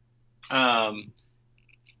phone.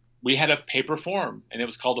 We had a paper form, and it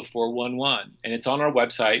was called a 411. And it's on our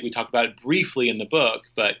website. We talk about it briefly in the book,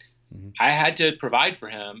 but I had to provide for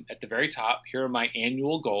him at the very top, here are my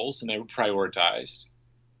annual goals, and they were prioritized.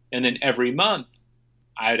 And then every month,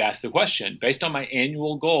 I would ask the question, based on my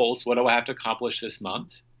annual goals, what do I have to accomplish this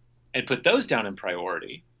month? And put those down in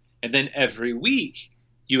priority. And then every week,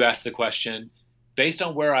 you ask the question, based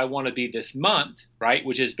on where I want to be this month, right,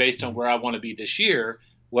 which is based on where I want to be this year,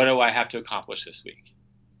 what do I have to accomplish this week?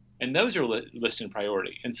 And those are listed in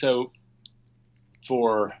priority. And so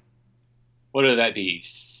for, what would that be,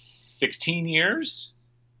 16 years,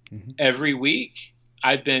 every week,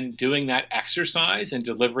 I've been doing that exercise and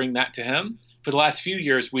delivering that to him. For the last few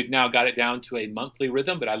years, we've now got it down to a monthly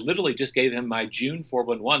rhythm, but I literally just gave him my June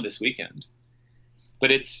 411 this weekend.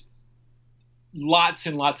 But it's lots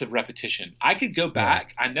and lots of repetition. I could go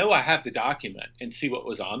back. I know I have the document and see what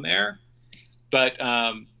was on there, but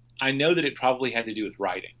I know that it probably had to do with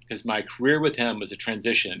writing, because my career with him was a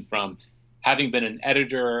transition from having been an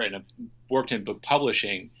editor and worked in book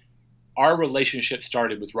publishing. Our relationship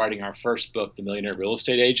started with writing our first book, The Millionaire Real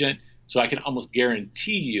Estate Agent. So I can almost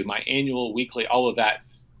guarantee you my annual, weekly, all of that,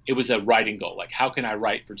 it was a writing goal. Like, how can I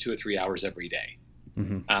write for 2 or 3 hours every day?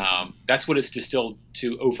 That's what it's distilled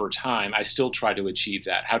to over time. I still try to achieve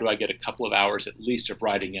that. How do I get a couple of hours at least of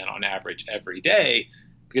writing in on average every day?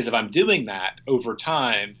 Because if I'm doing that over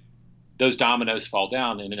time, those dominoes fall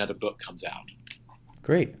down and another book comes out.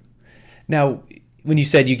 Great. Now, when you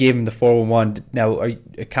said you gave him the 411, now are you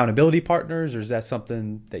accountability partners, or is that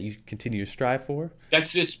something that you continue to strive for?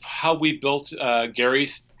 That's just how we built,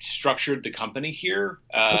 Gary's structured the company here,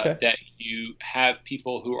 that you have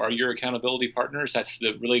people who are your accountability partners. That's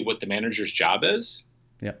really what the manager's job is.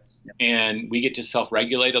 Yeah. And we get to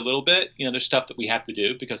self-regulate a little bit. There's stuff that we have to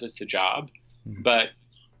do because it's the job. But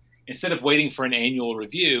instead of waiting for an annual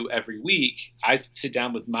review every week, I sit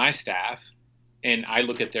down with my staff and I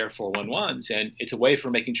look at their 411s, and it's a way for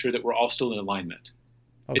making sure that we're all still in alignment.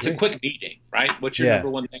 Okay. It's a quick meeting, right? What's your number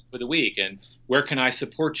one thing for the week? And where can I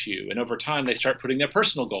support you? And over time, they start putting their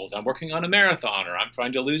personal goals. I'm working on a marathon, or I'm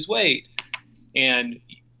trying to lose weight. And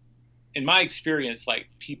in my experience, like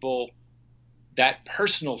people, that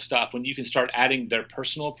personal stuff, when you can start adding their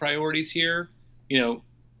personal priorities here,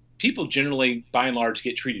 people generally, by and large,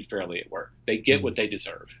 get treated fairly at work. They get what they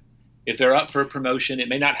deserve. If they're up for a promotion, it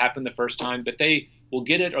may not happen the first time, but they will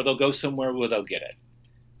get it, or they'll go somewhere where they'll get it.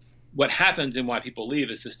 What happens and why people leave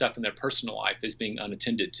is the stuff in their personal life is being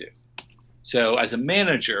unattended to. So as a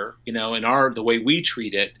manager, in the way we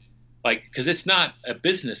treat it, because it's not a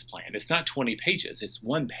business plan, it's not 20 pages, it's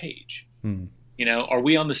 1 page. Are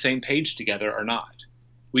we on the same page together or not?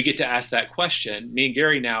 We get to ask that question. Me and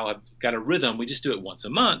Gary now have got a rhythm. We just do it once a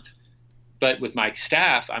month, but with my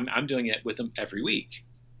staff, I'm doing it with them every week.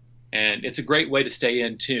 And it's a great way to stay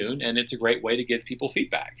in tune, and it's a great way to give people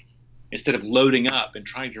feedback instead of loading up and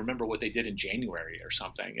trying to remember what they did in January or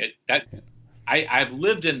something. I've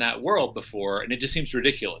lived in that world before, and it just seems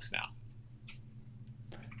ridiculous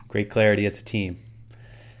now. Great clarity as a team.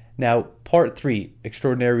 Now, part 3,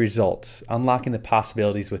 extraordinary results, unlocking the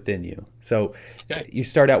possibilities within you. So you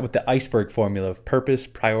start out with the iceberg formula of purpose,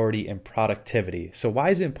 priority, and productivity. So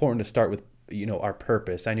why is it important to start with, our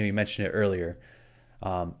purpose? I know you mentioned it earlier.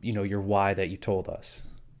 Your why that you told us.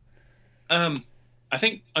 I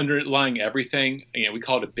think underlying everything, we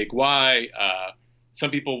call it a big why. Some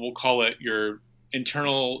people will call it your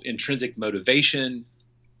internal intrinsic motivation.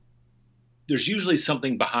 There's usually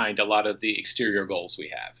something behind a lot of the exterior goals we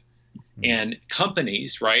have. And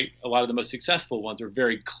companies, right, a lot of the most successful ones are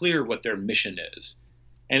very clear what their mission is.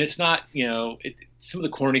 And it's not, some of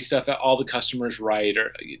the corny stuff that all the customers write,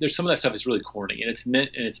 or there's some of that stuff is really corny, and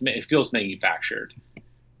it feels manufactured.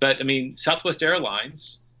 But Southwest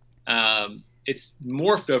Airlines, it's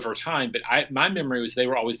morphed over time, but my memory was they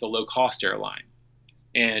were always the low cost airline.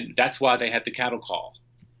 And that's why they had the cattle call.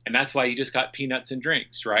 And that's why you just got peanuts and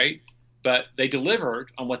drinks, right? But they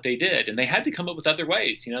delivered on what they did, and they had to come up with other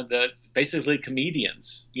ways. Basically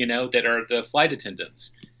comedians, that are the flight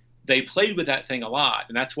attendants. they played with that thing a lot.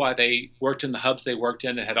 And that's why they worked in the hubs they worked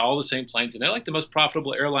in and had all the same planes. And they're like the most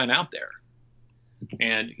profitable airline out there.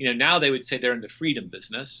 And, now they would say they're in the freedom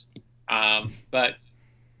business. But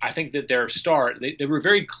I think that their start, they were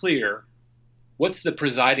very clear. What's the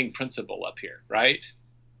presiding principle up here, right?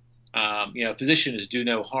 Physician is do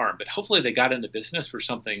no harm, but hopefully they got into business for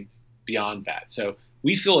something beyond that. So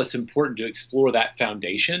we feel it's important to explore that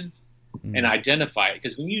foundation and identify it,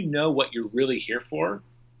 because when you know what you're really here for,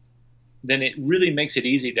 then it really makes it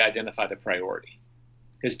easy to identify the priority.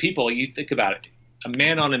 Because people, you think about it, a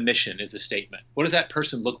man on a mission is a statement. What does that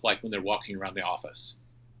person look like when they're walking around the office,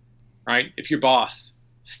 right? If your boss,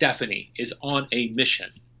 Stephanie, is on a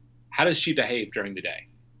mission, how does she behave during the day?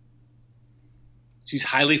 She's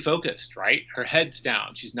highly focused, right? Her head's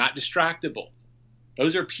down. She's not distractible.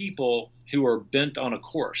 Those are people who are bent on a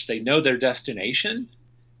course. They know their destination,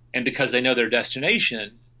 and because they know their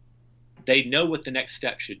destination, they know what the next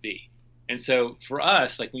step should be. And so for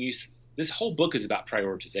us, this whole book is about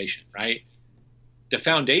prioritization, right? The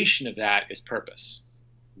foundation of that is purpose.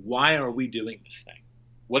 Why are we doing this thing?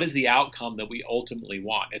 What is the outcome that we ultimately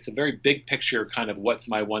want? It's a very big picture kind of what's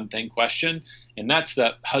my one thing question. And that's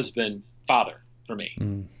the husband, father for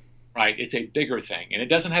me, right? It's a bigger thing. And it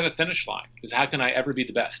doesn't have a finish line, because how can I ever be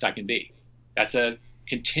the best I can be? That's a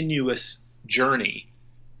continuous journey,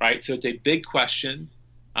 right? So it's a big question.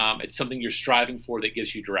 It's something you're striving for that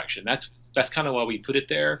gives you direction. That's kind of why we put it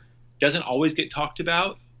there. It doesn't always get talked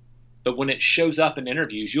about, but when it shows up in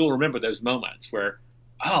interviews, you'll remember those moments where,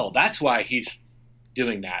 oh, that's why he's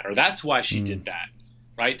doing that, or that's why she did that,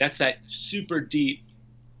 right? That's that super deep,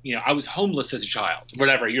 I was homeless as a child,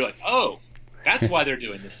 whatever. You're like, oh, that's why they're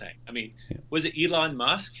doing this thing. I mean, was it Elon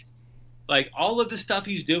Musk? Like, all of the stuff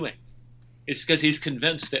he's doing is because he's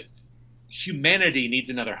convinced that humanity needs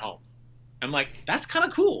another home. I'm like, that's kind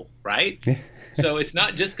of cool, right? So it's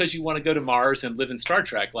not just because you want to go to Mars and live in Star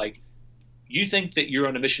Trek. Like, you think that you're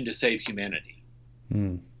on a mission to save humanity.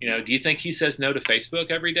 Do you think he says no to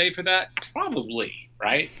Facebook every day for that? Probably,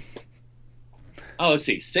 right? Oh, let's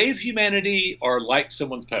see. Save humanity or like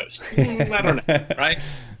someone's post? I don't know, right?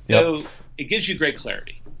 So it gives you great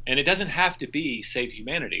clarity. And it doesn't have to be save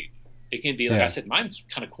humanity. It can be, like I said, mine's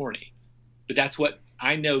kind of corny. But that's what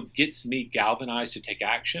I know gets me galvanized to take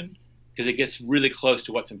action, because it gets really close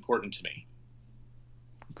to what's important to me.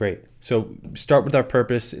 Great. So start with our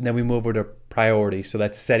purpose, and then we move over to priority. So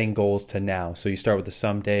that's setting goals to now. So you start with the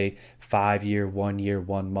someday, 5 year, 1 year,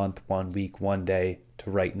 1 month, 1 week, 1 day to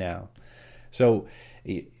right now. So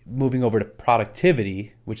moving over to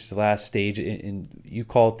productivity, which is the last stage, and you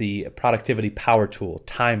call it the productivity power tool,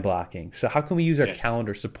 time blocking. So how can we use our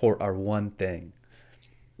calendar to support our one thing?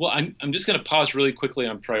 Well, I'm just going to pause really quickly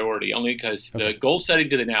on priority, only because the goal setting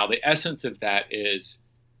to the now, the essence of that is,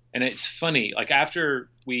 and it's funny, like after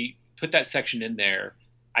we put that section in there,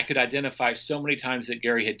 I could identify so many times that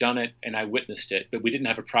Gary had done it and I witnessed it, but we didn't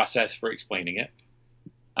have a process for explaining it.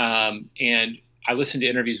 And I listened to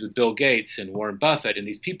interviews with Bill Gates and Warren Buffett and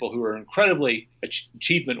these people who are incredibly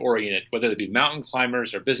achievement oriented, whether they be mountain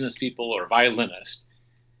climbers or business people or violinists.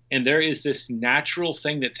 And there is this natural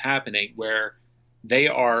thing that's happening where they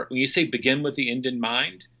are, when you say begin with the end in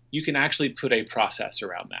mind, you can actually put a process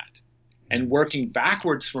around that. And working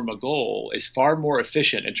backwards from a goal is far more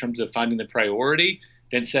efficient in terms of finding the priority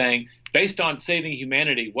than saying, based on saving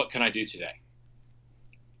humanity, what can I do today?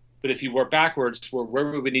 But if you work backwards,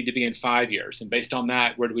 where would we need to be in 5 years? And based on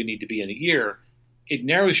that, where do we need to be in a year? It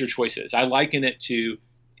narrows your choices. I liken it to,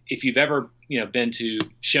 if you've ever been to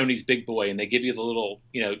Shoney's Big Boy and they give you the little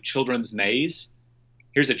children's maze,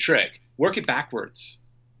 here's a trick. Work it backwards.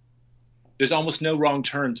 There's almost no wrong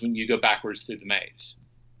turns when you go backwards through the maze.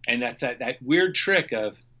 And that's that weird trick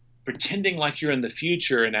of pretending like you're in the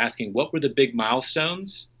future and asking, what were the big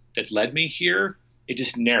milestones that led me here? It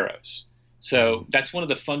just narrows. So that's one of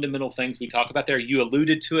the fundamental things we talk about there. You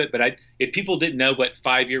alluded to it, but if people didn't know what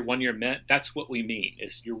 5 year, 1 year meant, that's what we mean,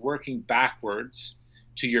 is you're working backwards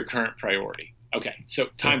to your current priority. Okay, so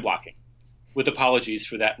time blocking, with apologies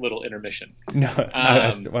for that little intermission. No,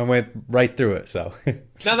 I went right through it, so.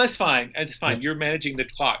 No, that's fine. It's fine. You're managing the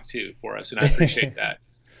clock, too, for us, and I appreciate that.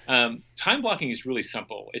 Time blocking is really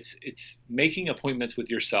simple. It's making appointments with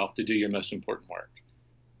yourself to do your most important work.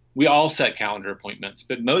 We all set calendar appointments,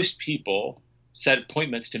 but most people set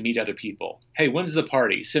appointments to meet other people. Hey, when's the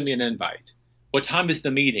party? Send me an invite. What time is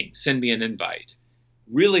the meeting? Send me an invite.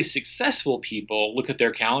 Really successful people look at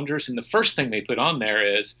their calendars, and the first thing they put on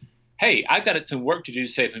there is, hey, I've got some work to do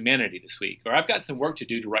to save humanity this week, or I've got some work to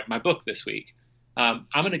do to write my book this week. I'm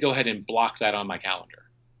going to go ahead and block that on my calendar.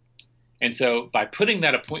 And so by putting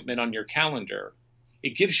that appointment on your calendar,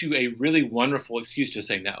 it gives you a really wonderful excuse to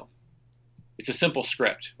say no. It's a simple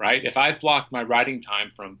script, right? If I block my writing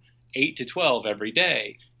time from 8 to 12 every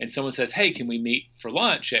day and someone says, hey, can we meet for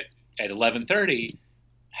lunch at 11:30?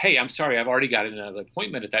 Hey, I'm sorry, I've already got another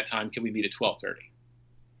appointment at that time. Can we meet at 12:30?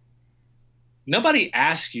 Nobody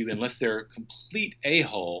asks you unless they're a complete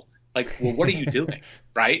a-hole, like, well, what are you doing,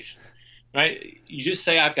 right? Right? You just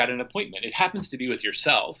say, I've got an appointment. It happens to be with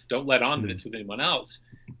yourself. Don't let on that it's with anyone else,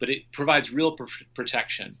 but it provides real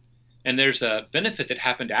protection. And there's a benefit that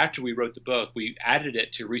happened after we wrote the book. We added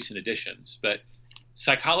it to recent editions, but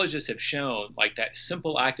psychologists have shown like that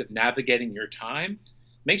simple act of navigating your time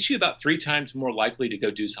makes you about 3 times more likely to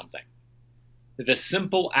go do something. The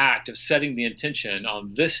simple act of setting the intention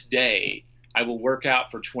on this day, I will work out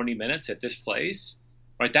for 20 minutes at this place,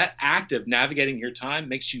 right? That act of navigating your time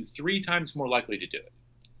makes you 3 times more likely to do it.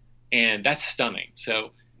 And that's stunning.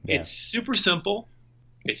 So It's super simple.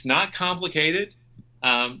 It's not complicated.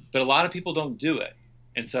 But a lot of people don't do it.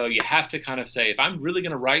 And so you have to kind of say, if I'm really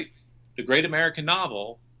going to write the great American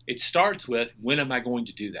novel, it starts with, when am I going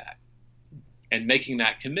to do that? And making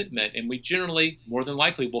that commitment. And we generally, more than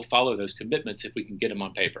likely, will follow those commitments if we can get them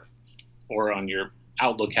on paper or on your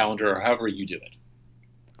Outlook calendar or however you do it.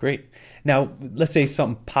 Great. Now, let's say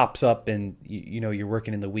something pops up and you're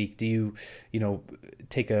working in the week. Do you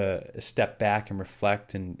take a step back and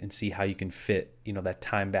reflect and see how you can fit that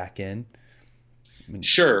time back in?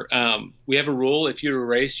 Sure. We have a rule: if you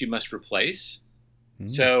erase, you must replace.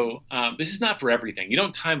 So this is not for everything. You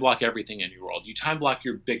don't time block everything in your world. You time block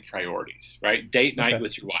your big priorities, right? Date night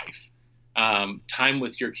with your wife, time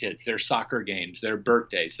with your kids, their soccer games, their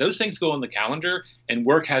birthdays. Those things go on the calendar, and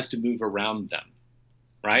work has to move around them,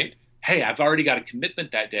 right? Hey, I've already got a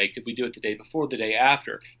commitment that day. Could we do it the day before, the day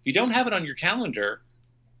after? If you don't have it on your calendar,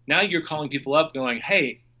 now you're calling people up going,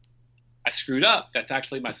 hey, I screwed up. That's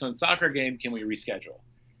actually my son's soccer game. Can we reschedule?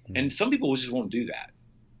 And some people just won't do that.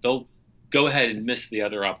 They'll go ahead and miss the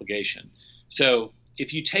other obligation. So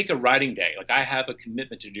if you take a writing day, like I have a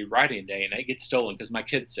commitment to do writing day and it gets stolen because my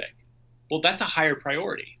kid's sick, well, that's a higher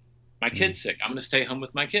priority. My kid's sick. I'm going to stay home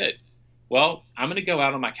with my kid. Well, I'm going to go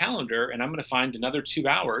out on my calendar and I'm going to find another 2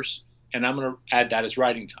 hours and I'm going to add that as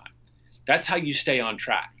writing time. That's how you stay on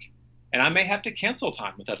track. And I may have to cancel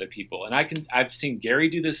time with other people. And I've seen Gary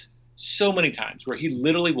do this so many times where he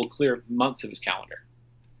literally will clear months of his calendar.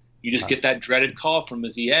 You just get that dreaded call from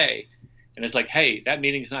his EA and it's like, hey, that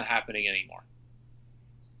meeting's not happening anymore.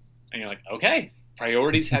 And you're like, okay,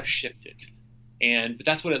 priorities have shifted. But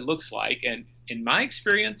that's what it looks like. And in my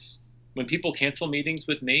experience, when people cancel meetings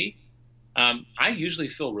with me, I usually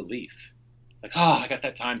feel relief. It's like, oh, I got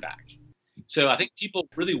that time back. So I think people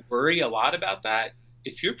really worry a lot about that.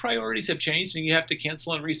 If your priorities have changed and you have to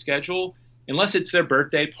cancel and reschedule, unless it's their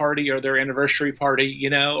birthday party or their anniversary party,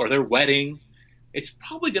 or their wedding, it's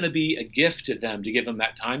probably going to be a gift to them to give them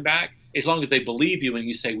that time back, as long as they believe you and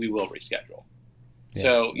you say, we will reschedule. Yeah.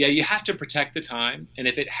 So, you have to protect the time. And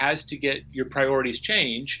if it has to get your priorities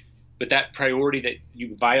change, but that priority that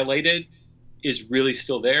you violated is really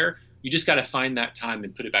still there, you just got to find that time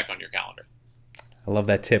and put it back on your calendar. I love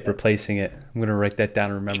that tip, replacing it. I'm going to write that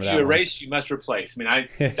down and remember that. If you erase, you must replace. I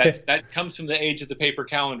mean, that comes from the age of the paper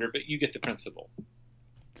calendar, but you get the principle.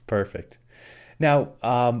 It's perfect. Now,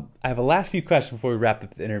 I have a last few questions before we wrap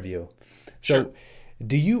up the interview. So, sure.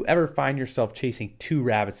 Do you ever find yourself chasing 2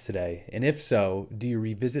 rabbits today? And if so, do you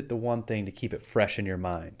revisit the one thing to keep it fresh in your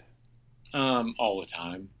mind? All the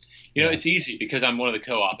time. It's easy because I'm one of the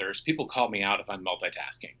co-authors. People call me out if I'm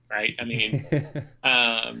multitasking, right? I mean,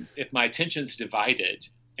 if my attention's divided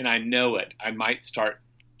and I know it, I might start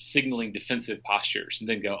signaling defensive postures and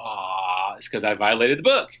then go, it's because I violated the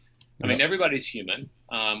book. I mean, everybody's human.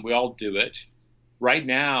 We all do it. Right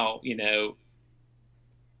now,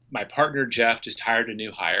 my partner, Jeff, just hired a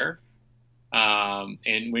new hire.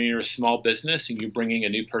 And when you're a small business and you're bringing a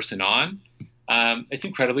new person on, it's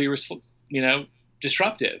incredibly,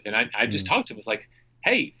 disruptive. And I just talked to him. It's like,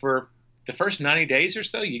 hey, for the first 90 days or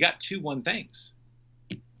so, you got 2 1 things.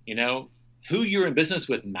 Who you're in business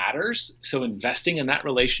with matters. So investing in that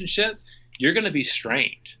relationship, you're going to be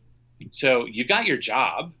strained. So you got your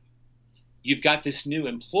job. You've got this new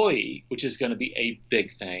employee, which is going to be a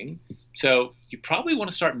big thing. So you probably want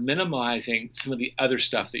to start minimizing some of the other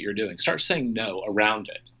stuff that you're doing. Start saying no around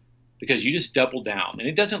it because you just double down. And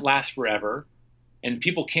it doesn't last forever. And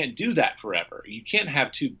people can't do that forever. You can't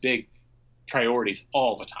have 2 big priorities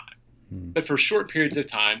all the time. But for short periods of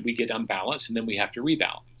time, we get unbalanced and then we have to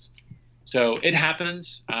rebalance. So it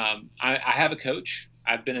happens. I have a coach.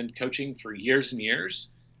 I've been in coaching for years and years.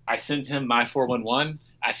 I send him my 411.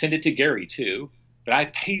 I send it to Gary too, but I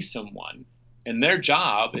pay someone And their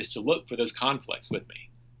job is to look for those conflicts with me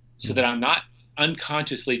so that I'm not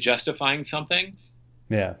unconsciously justifying something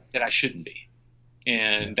that I shouldn't be.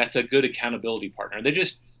 And that's a good accountability partner.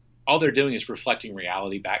 All they're doing is reflecting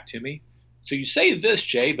reality back to me. So you say this,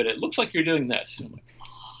 Jay, but it looks like you're doing this. I'm like,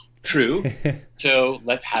 true. So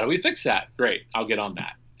how do we fix that? Great. I'll get on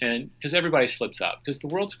that. And because everybody slips up because the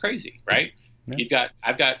world's crazy, right? Yeah.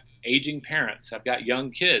 I've got aging parents. I've got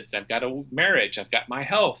young kids. I've got a marriage. I've got my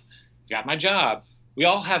health. I've got my job. We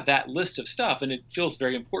all have that list of stuff, and it feels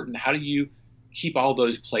very important. How do you keep all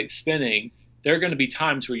those plates spinning? There are going to be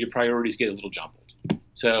times where your priorities get a little jumbled.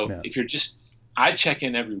 So if I check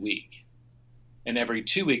in every week, and every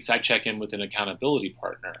 2 weeks I check in with an accountability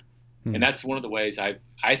partner. And that's one of the ways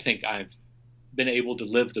I think I've been able to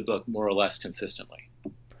live the book more or less consistently.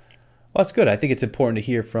 Well, that's good. I think it's important to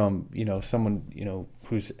hear from, someone,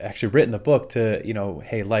 who's actually written the book to,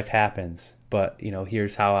 hey, life happens, but,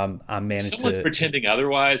 here's how I'm managed Someone's pretending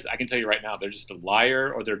otherwise. I can tell you right now, they're just a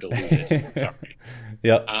liar or they're deluded. Sorry.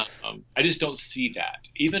 Yep. I just don't see that.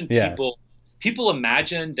 Even people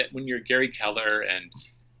imagine that when you're Gary Keller and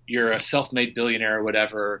you're a self-made billionaire or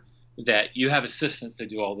whatever, that you have assistants that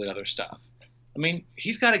do all the other stuff. I mean,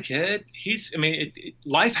 he's got a kid.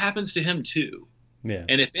 Life happens to him too. Yeah.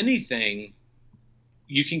 And if anything,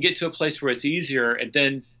 you can get to a place where it's easier, and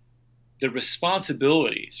then the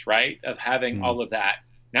responsibilities, right, of having all of that.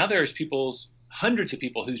 Now there's hundreds of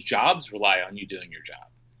people whose jobs rely on you doing your job.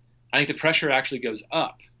 I think the pressure actually goes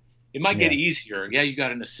up. It might get easier. Yeah, you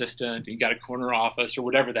got an assistant, you got a corner office or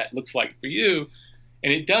whatever that looks like for you.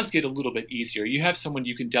 And it does get a little bit easier. You have someone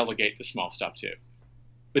you can delegate the small stuff to.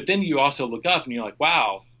 But then you also look up and you're like,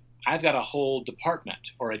 wow, I've got a whole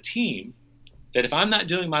department or a team that if I'm not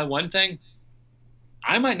doing my one thing,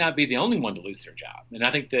 I might not be the only one to lose their job. And I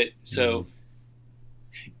think that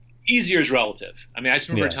easier is relative. I mean, I just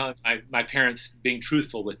remember telling my parents being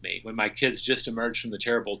truthful with me when my kids just emerged from the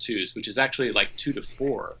terrible twos, which is actually like 2 to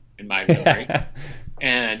 4 in my memory.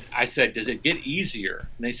 And I said, does it get easier?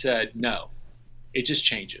 And they said, no, it just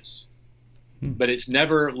changes. But it's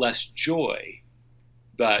never less joy.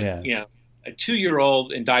 But, a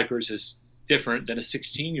 2-year-old in diapers is different than a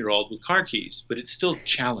 16-year-old with car keys, but it's still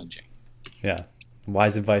challenging. Yeah.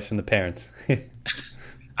 Wise advice from the parents.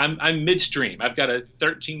 I'm midstream. I've got a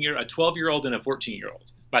 12-year-old and a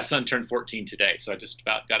 14-year-old. My son turned 14 today, so I just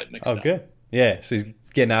about got it mixed up. Oh, good. Yeah. So he's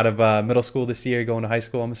getting out of middle school this year, going to high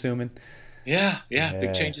school, I'm assuming. Yeah.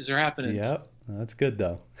 Big changes are happening. Yep. That's good,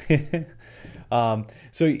 though.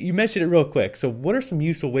 So you mentioned it real quick. So what are some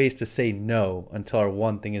useful ways to say no until our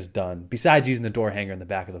one thing is done, besides using the door hanger in the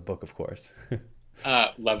back of the book, of course?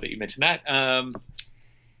 Love that you mentioned that.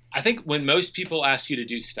 I think when most people ask you to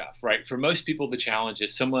do stuff, right, for most people, the challenge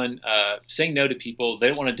is someone saying no to people. They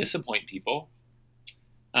don't want to disappoint people,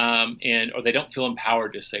 or they don't feel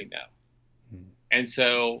empowered to say no. And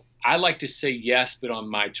so I like to say yes, but on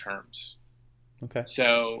my terms. Okay.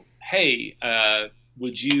 So, hey,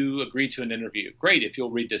 would you agree to an interview? Great, if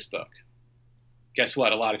you'll read this book. Guess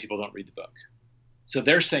what? A lot of people don't read the book. So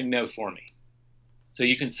they're saying no for me. So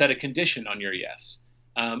you can set a condition on your yes.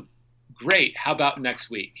 Great, how about next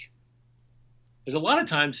week? There's a lot of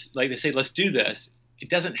times, like they say, let's do this. It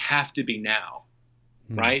doesn't have to be now,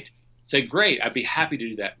 right? Say, great, I'd be happy to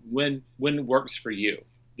do that. When works for you?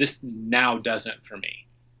 This now doesn't for me.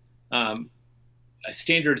 A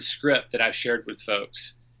standard script that I've shared with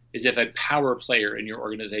folks is if a power player in your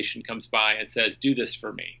organization comes by and says, do this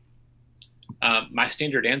for me. My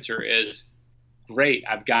standard answer is, great,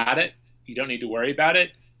 I've got it. You don't need to worry about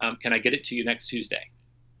it. Can I get it to you next Tuesday?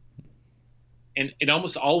 And it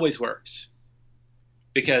almost always works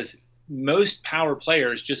because most power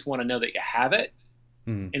players just want to know that you have it.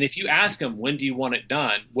 And if you ask them, when do you want it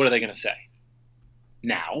done? What are they going to say?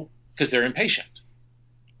 Now, because they're impatient.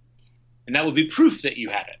 And that would be proof that you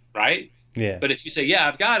had it, right? Yeah. But if you say, yeah,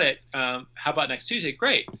 I've got it, how about next Tuesday?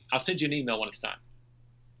 Great. I'll send you an email when it's done.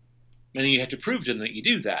 And then you have to prove to them that you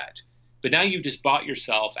do that. But now you've just bought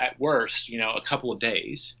yourself, at worst, a couple of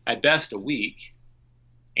days, at best a week,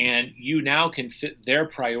 and you now can fit their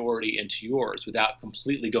priority into yours without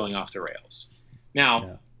completely going off the rails.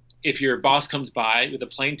 Now, if your boss comes by with a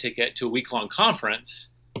plane ticket to a week-long conference,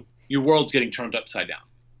 your world's getting turned upside down,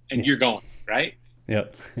 and you're going, right?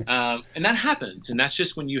 Yep. And that happens, and that's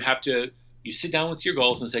just when you sit down with your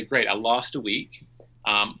goals and say, great, I lost a week,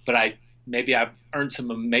 but I've earned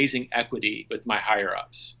some amazing equity with my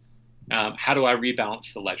higher-ups. How do I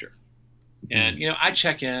rebalance the ledger? And, I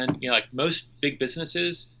check in, like most big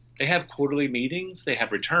businesses, they have quarterly meetings, they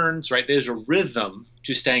have returns, right? There's a rhythm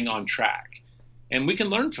to staying on track. And we can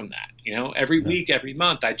learn from that. Every week, every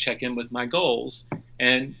month, I check in with my goals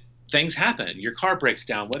and things happen. Your car breaks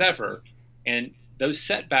down, whatever. And those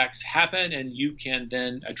setbacks happen, and you can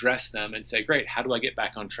then address them and say, great, how do I get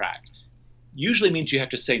back on track? Usually means you have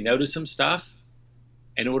to say no to some stuff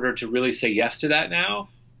in order to really say yes to that now.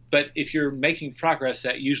 But if you're making progress,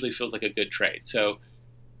 that usually feels like a good trade. So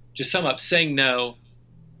to sum up, saying no,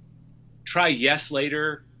 try yes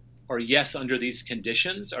later or yes under these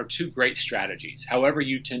conditions are two great strategies. However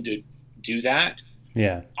you tend to do that,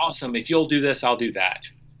 awesome. If you'll do this, I'll do that.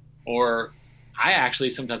 Or I actually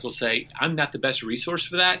sometimes will say, I'm not the best resource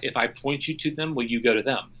for that. If I point you to them, will you go to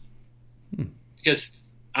them? Because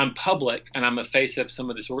I'm public and I'm a face of some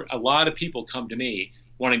of this. A lot of people come to me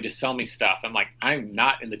wanting to sell me stuff. I'm like, I'm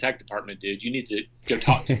not in the tech department, dude. You need to go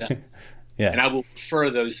talk to them. And I will refer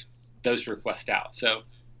those requests out. So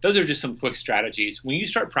those are just some quick strategies. When you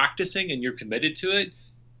start practicing and you're committed to it,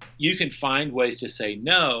 you can find ways to say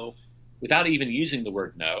no without even using the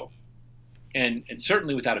word no. And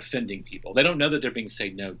certainly without offending people. They don't know that they're being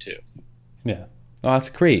said no to. Yeah. Oh, that's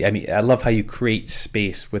great. I mean, I love how you create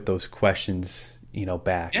space with those questions,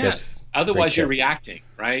 back. Yeah. Otherwise, you're reacting,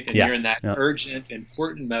 right? And you're in that urgent,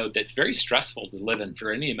 important mode that's very stressful to live in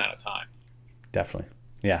for any amount of time. Definitely.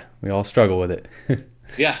 Yeah. We all struggle with it.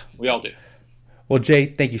 Yeah, we all do. Well, Jay,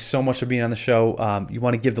 thank you so much for being on the show. You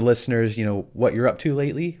want to give the listeners, what you're up to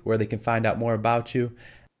lately, where they can find out more about you,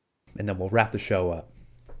 and then we'll wrap the show up.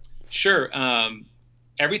 Sure.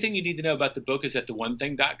 Everything you need to know about the book is at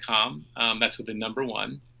theonething.com. That's with the number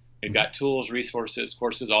 1. We've got tools, resources,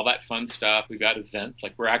 courses, all that fun stuff. We've got events.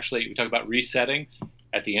 Like we talk about resetting.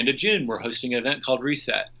 At the end of June, we're hosting an event called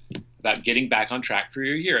Reset about getting back on track for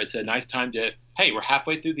your year. It's a nice time to, hey, we're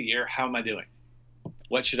halfway through the year. How am I doing?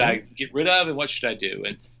 What should I get rid of and what should I do?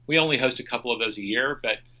 And we only host a couple of those a year,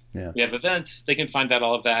 but we have events. They can find out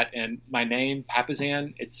all of that. And my name,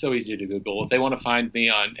 Papasan, it's so easy to Google. If they want to find me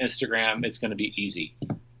on Instagram, it's going to be easy.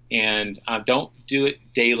 And I don't do it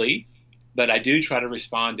daily, but I do try to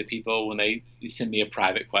respond to people when they send me a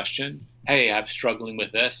private question. Hey, I'm struggling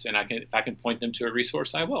with this, and if I can point them to a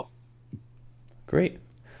resource, I will. Great.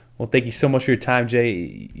 Well, thank you so much for your time,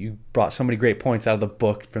 Jay. You brought so many great points out of the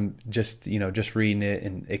book from just reading it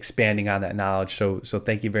and expanding on that knowledge. So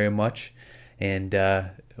thank you very much. And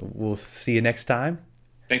we'll see you next time.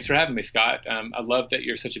 Thanks for having me, Scott. I love that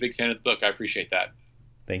you're such a big fan of the book. I appreciate that.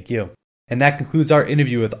 Thank you. And that concludes our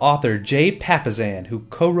interview with author Jay Papasan, who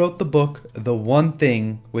co-wrote the book, The One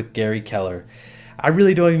Thing with Gary Keller. I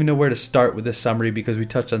really don't even know where to start with this summary because we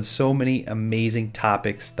touched on so many amazing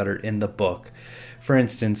topics that are in the book. For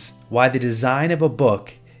instance, why the design of a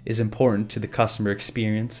book is important to the customer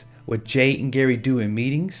experience, what Jay and Gary do in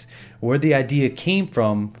meetings, where the idea came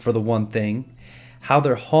from for The One Thing, how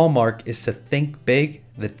their hallmark is to think big,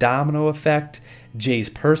 the domino effect, Jay's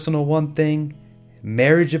personal one thing,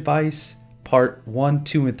 marriage advice, part 1,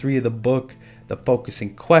 2, and 3 of the book, the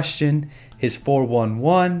focusing question, his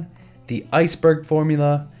 411, the iceberg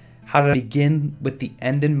formula, how to begin with the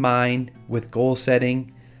end in mind with goal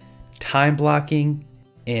setting, time blocking,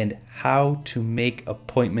 and how to make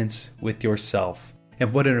appointments with yourself.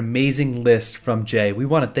 And what an amazing list from Jay. We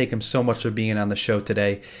want to thank him so much for being on the show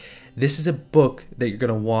today. This is a book that you're going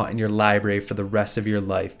to want in your library for the rest of your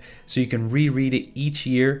life, so you can reread it each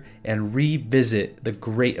year and revisit the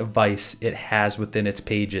great advice it has within its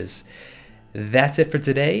pages. That's it for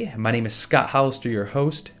today. My name is Scott Hollister, your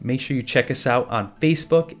host. Make sure you check us out on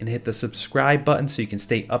Facebook and hit the subscribe button so you can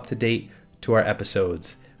stay up to date to our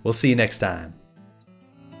episodes. We'll see you next time.